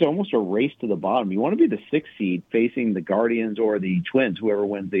a race to the bottom. You want to be the 6th seed facing the Guardians or the Twins, whoever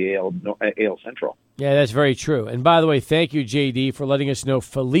wins the AL Central. Yeah, that's very true. And by the way, thank you, JD, for letting us know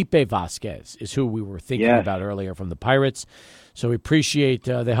Felipe Vasquez is who we were thinking about earlier from the Pirates. So we appreciate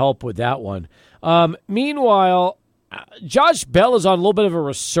the help with that one. Meanwhile, Josh Bell is on a little bit of a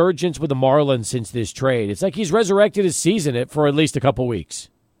resurgence with the Marlins since this trade. It's like he's resurrected his season for at least a couple weeks.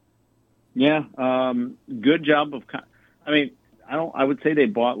 Yeah, good job of. I mean, I would say they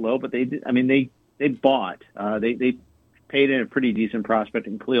bought low, but they did. I mean, they bought. They paid in a pretty decent prospect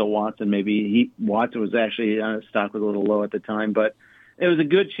in Cleo Watson. Watson was actually stock was a little low at the time, but it was a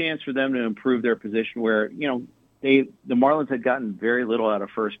good chance for them to improve their position where the Marlins had gotten very little out of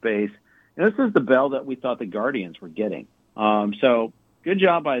first base. And this is the Bell that we thought the Guardians were getting. So good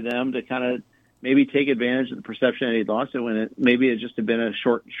job by them to kind of maybe take advantage of the perception that he'd lost it when it just had been a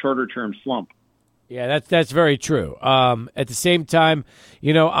shorter term slump. Yeah, that's very true. At the same time,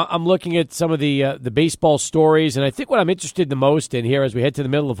 I'm looking at some of the baseball stories, and I think what I'm interested the most in here as we head to the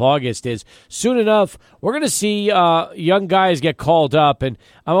middle of August is soon enough we're going to see young guys get called up, and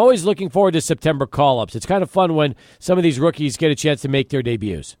I'm always looking forward to September call-ups. It's kind of fun when some of these rookies get a chance to make their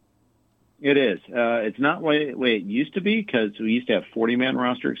debuts. It is. It's not the way it used to be because we used to have 40-man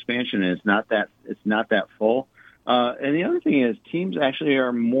roster expansion, and it's not that full. And the other thing is teams actually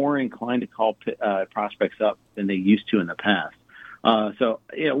are more inclined to call prospects up than they used to in the past.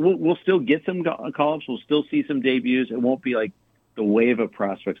 We'll still get some call-ups. We'll still see some debuts. It won't be like the wave of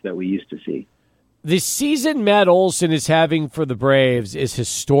prospects that we used to see. The season Matt Olson is having for the Braves is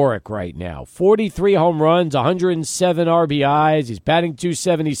historic right now. 43 home runs, 107 RBIs. He's batting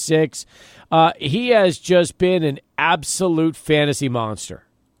 .276. He has just been an absolute fantasy monster.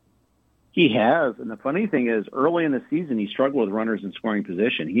 He has, and the funny thing is, early in the season, he struggled with runners in scoring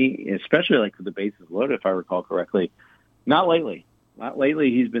position. Especially like with the bases loaded, if I recall correctly. Not lately.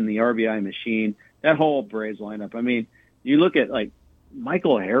 He's been the RBI machine. That whole Braves lineup. I mean, you look at like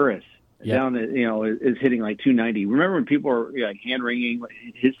Michael Harris down at, is hitting like 290. Remember when people were hand wringing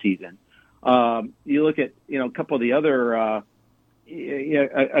his season? You look at a couple of the other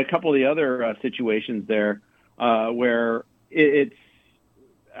situations there where it's.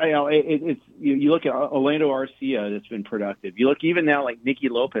 You look at Orlando Arcia that's been productive. You look even now like Nicky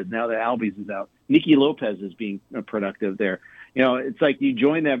Lopez. Now that Albies is out, Nicky Lopez is being productive there. It's like you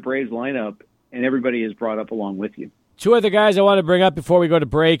join that Braves lineup and everybody is brought up along with you. Two other guys I want to bring up before we go to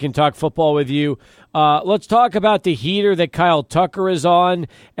break and talk football with you. Let's talk about the heater that Kyle Tucker is on,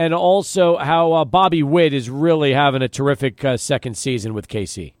 and also how Bobby Witt is really having a terrific second season with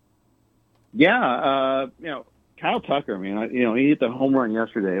KC. Yeah, Kyle Tucker, man, he hit the home run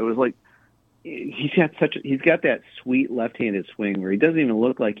yesterday. It was like he's got that sweet left-handed swing where he doesn't even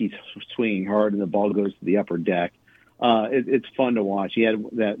look like he's swinging hard and the ball goes to the upper deck. It's fun to watch. He had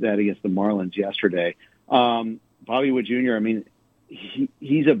that against the Marlins yesterday. Bobby Witt Jr., I mean,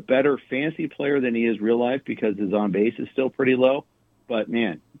 he's a better fantasy player than he is real life because his on base is still pretty low. But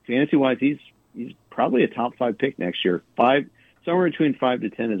man, fantasy-wise, he's probably a top 5 pick next year. Somewhere between 5 to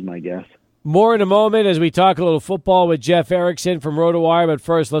 10 is my guess. More in a moment as we talk a little football with Jeff Erickson from Rotowire. But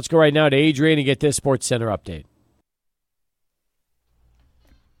first, let's go right now to Adrian and get this Sports Center update.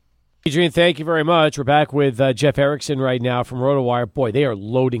 Adrian, thank you very much. We're back with Jeff Erickson right now from Rotowire. Boy, they are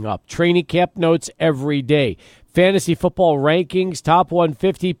loading up. Training camp notes every day. Fantasy football rankings, top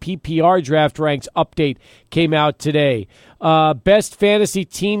 150 PPR draft ranks update came out today. Best fantasy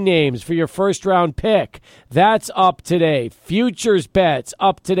team names for your first-round pick, that's up today. Futures bets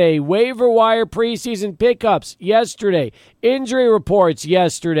up today. Waiver wire preseason pickups yesterday. Injury reports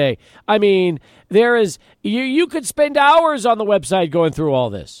yesterday. I mean, there is you could spend hours on the website going through all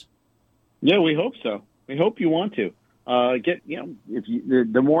this. Yeah, we hope so. We hope you want to.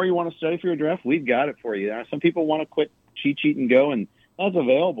 The more you want to study for your draft, we've got it for you. Some people want to quit cheat sheet and go, and that's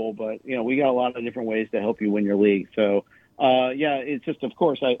available. But we got a lot of different ways to help you win your league. So it's just, of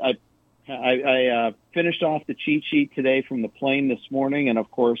course, I finished off the cheat sheet today from the plane this morning, and of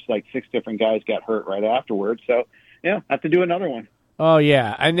course, like 6 different guys got hurt right afterwards. So I have to do another one. Oh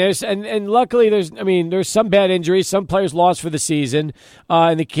yeah, and luckily there's some bad injuries. Some players lost for the season.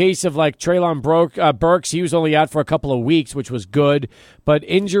 In the case of like Treylon Burks, he was only out for a couple of weeks, which was good. But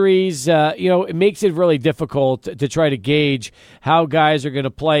injuries, it makes it really difficult to try to gauge how guys are going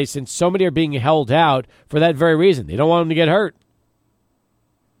to play, since so many are being held out for that very reason. They don't want them to get hurt.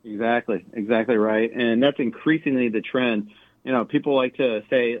 Exactly right, and that's increasingly the trend. People like to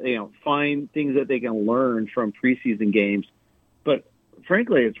say, find things that they can learn from preseason games, but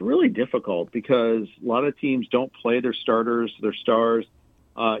frankly, it's really difficult because a lot of teams don't play their starters, their stars.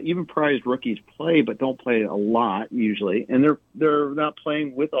 Even prized rookies play, but don't play a lot usually, and they're not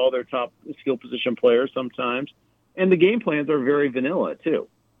playing with all their top skill position players sometimes. And the game plans are very vanilla too.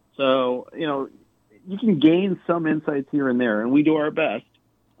 So you can gain some insights here and there, and we do our best.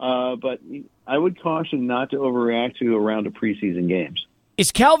 But I would caution not to overreact to a round of preseason games.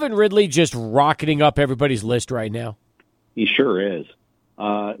 Is Calvin Ridley just rocketing up everybody's list right now? He sure is.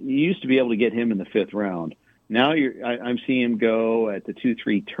 You used to be able to get him in the 5th round. Now I'm seeing him go at the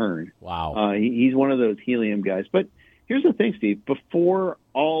 2-3 turn. Wow. He's one of those helium guys. But here's the thing, Steve. Before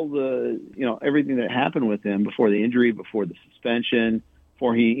all the, everything that happened with him, before the injury, before the suspension,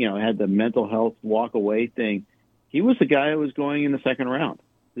 before he, had the mental health walk away thing, he was the guy who was going in the 2nd round.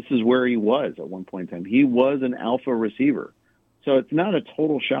 This is where he was at one point in time. He was an alpha receiver. So it's not a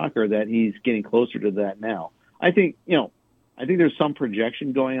total shocker that he's getting closer to that now. I think there's some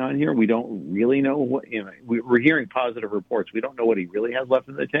projection going on here. We don't really know what, we're hearing positive reports. We don't know what he really has left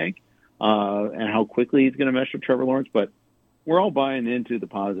in the tank and how quickly he's going to mesh with Trevor Lawrence, but we're all buying into the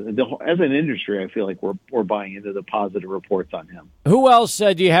positive. As an industry, I feel like we're buying into the positive reports on him. Who else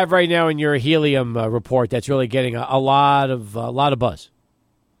do you have right now in your helium report that's really getting a lot of buzz?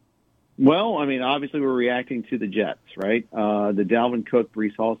 Well, obviously we're reacting to the Jets, right? The Dalvin Cook,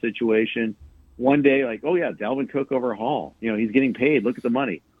 Breece Hall situation. One day, Dalvin Cook over Hall. He's getting paid. Look at the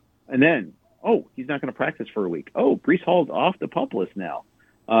money. And then, he's not going to practice for a week. Breece Hall's off the PUP list now.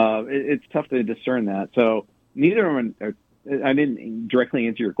 It's tough to discern that. So neither of them I didn't directly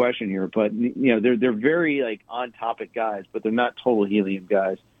answer your question here, but they're very on topic guys, but they're not total helium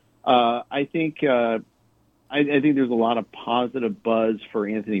guys. I think there's a lot of positive buzz for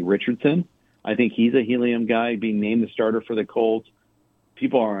Anthony Richardson. I think he's a helium guy, being named the starter for the Colts.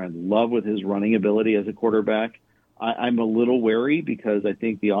 People are in love with his running ability as a quarterback. I'm a little wary because I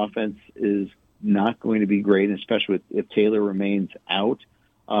think the offense is not going to be great, especially if Taylor remains out.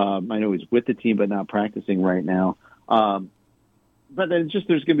 I know he's with the team but not practicing right now. But then there's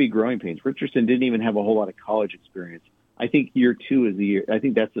going to be growing pains. Richardson didn't even have a whole lot of college experience. I think year 2 is the year. I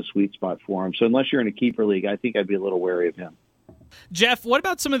think that's the sweet spot for him. So unless you're in a keeper league, I think I'd be a little wary of him. Jeff, what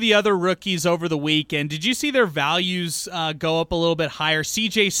about some of the other rookies over the weekend? Did you see their values go up a little bit higher?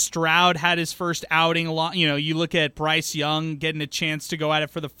 C.J. Stroud had his first outing a lot. You look at Bryce Young getting a chance to go at it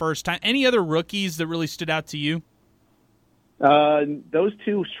for the first time. Any other rookies that really stood out to you? Those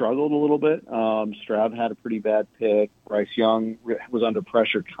two struggled a little bit. Stroud had a pretty bad pick. Bryce Young was under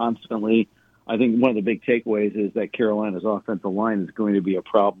pressure constantly. I think one of the big takeaways is that Carolina's offensive line is going to be a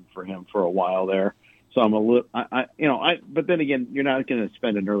problem for him for a while there. So I'm a little, but then again, you're not going to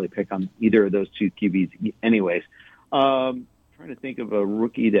spend an early pick on either of those two QBs anyways. Trying to think of a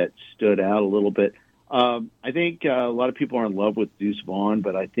rookie that stood out a little bit. I think a lot of people are in love with Deuce Vaughn,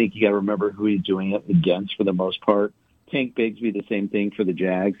 but I think you got to remember who he's doing it against for the most part. Tank Bigsby, the same thing for the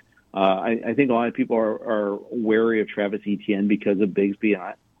Jags. I think a lot of people are wary of Travis Etienne because of Bigsby.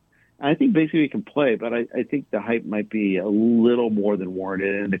 I think Bigsby can play, but I think the hype might be a little more than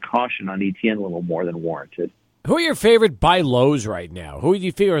warranted, and the caution on Etienne a little more than warranted. Who are your favorite buy lows right now? Who do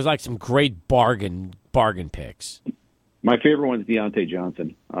you feel is like some great bargain picks? My favorite one is Deontay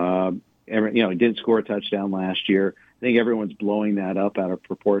Johnson. He did score a touchdown last year. I think everyone's blowing that up out of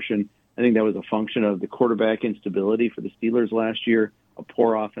proportion. I think that was a function of the quarterback instability for the Steelers last year, a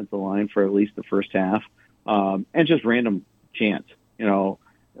poor offensive line for at least the first half, and just random chance.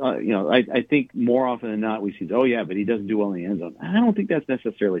 I think more often than not we see, but he doesn't do well in the end zone. I don't think that's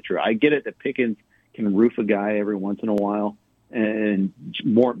necessarily true. I get it that Pickens can roof a guy every once in a while, and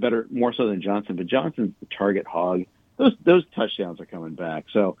more so than Johnson. But Johnson's the target hog. Those touchdowns are coming back.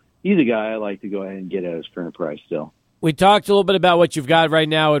 So he's a guy I like to go ahead and get at his current price still. We talked a little bit about what you've got right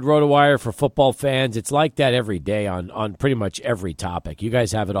now at Rotowire for football fans. It's like that every day on pretty much every topic. You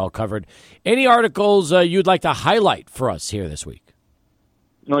guys have it all covered. Any articles you'd like to highlight for us here this week?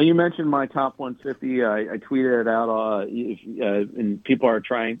 Well, you mentioned my top 150. I tweeted it out, and people are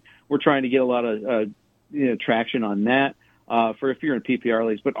trying. We're trying to get a lot of traction on that for if you're in PPR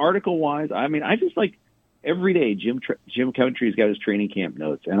leagues. But article-wise, I mean, I just like every day Jim Coventry's got his training camp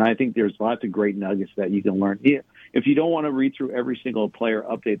notes, and I think there's lots of great nuggets that you can learn. If you don't want to read through every single player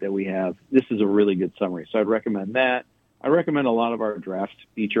update that we have, this is a really good summary. So I'd recommend that. I recommend a lot of our draft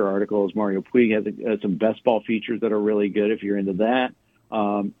feature articles. Mario Puig has some best ball features that are really good if you're into that.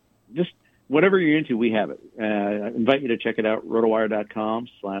 Just whatever you're into, we have it. I invite you to check it out,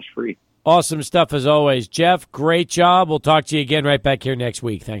 rotowire.com/free. Awesome stuff as always. Jeff, great job. We'll talk to you again right back here next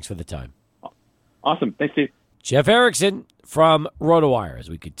week. Thanks for the time. Awesome. Thanks, Steve. Jeff Erickson from Rotowire as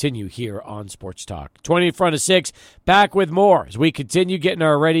we continue here on Sports Talk. 20 in front of 6, back with more as we continue getting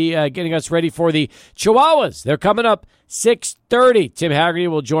us ready for the Chihuahuas. They're coming up 6:30. Tim Haggerty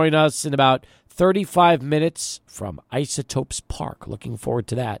will join us in about 35 minutes from Isotopes Park. Looking forward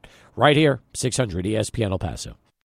to that right here, 600 ESPN El Paso.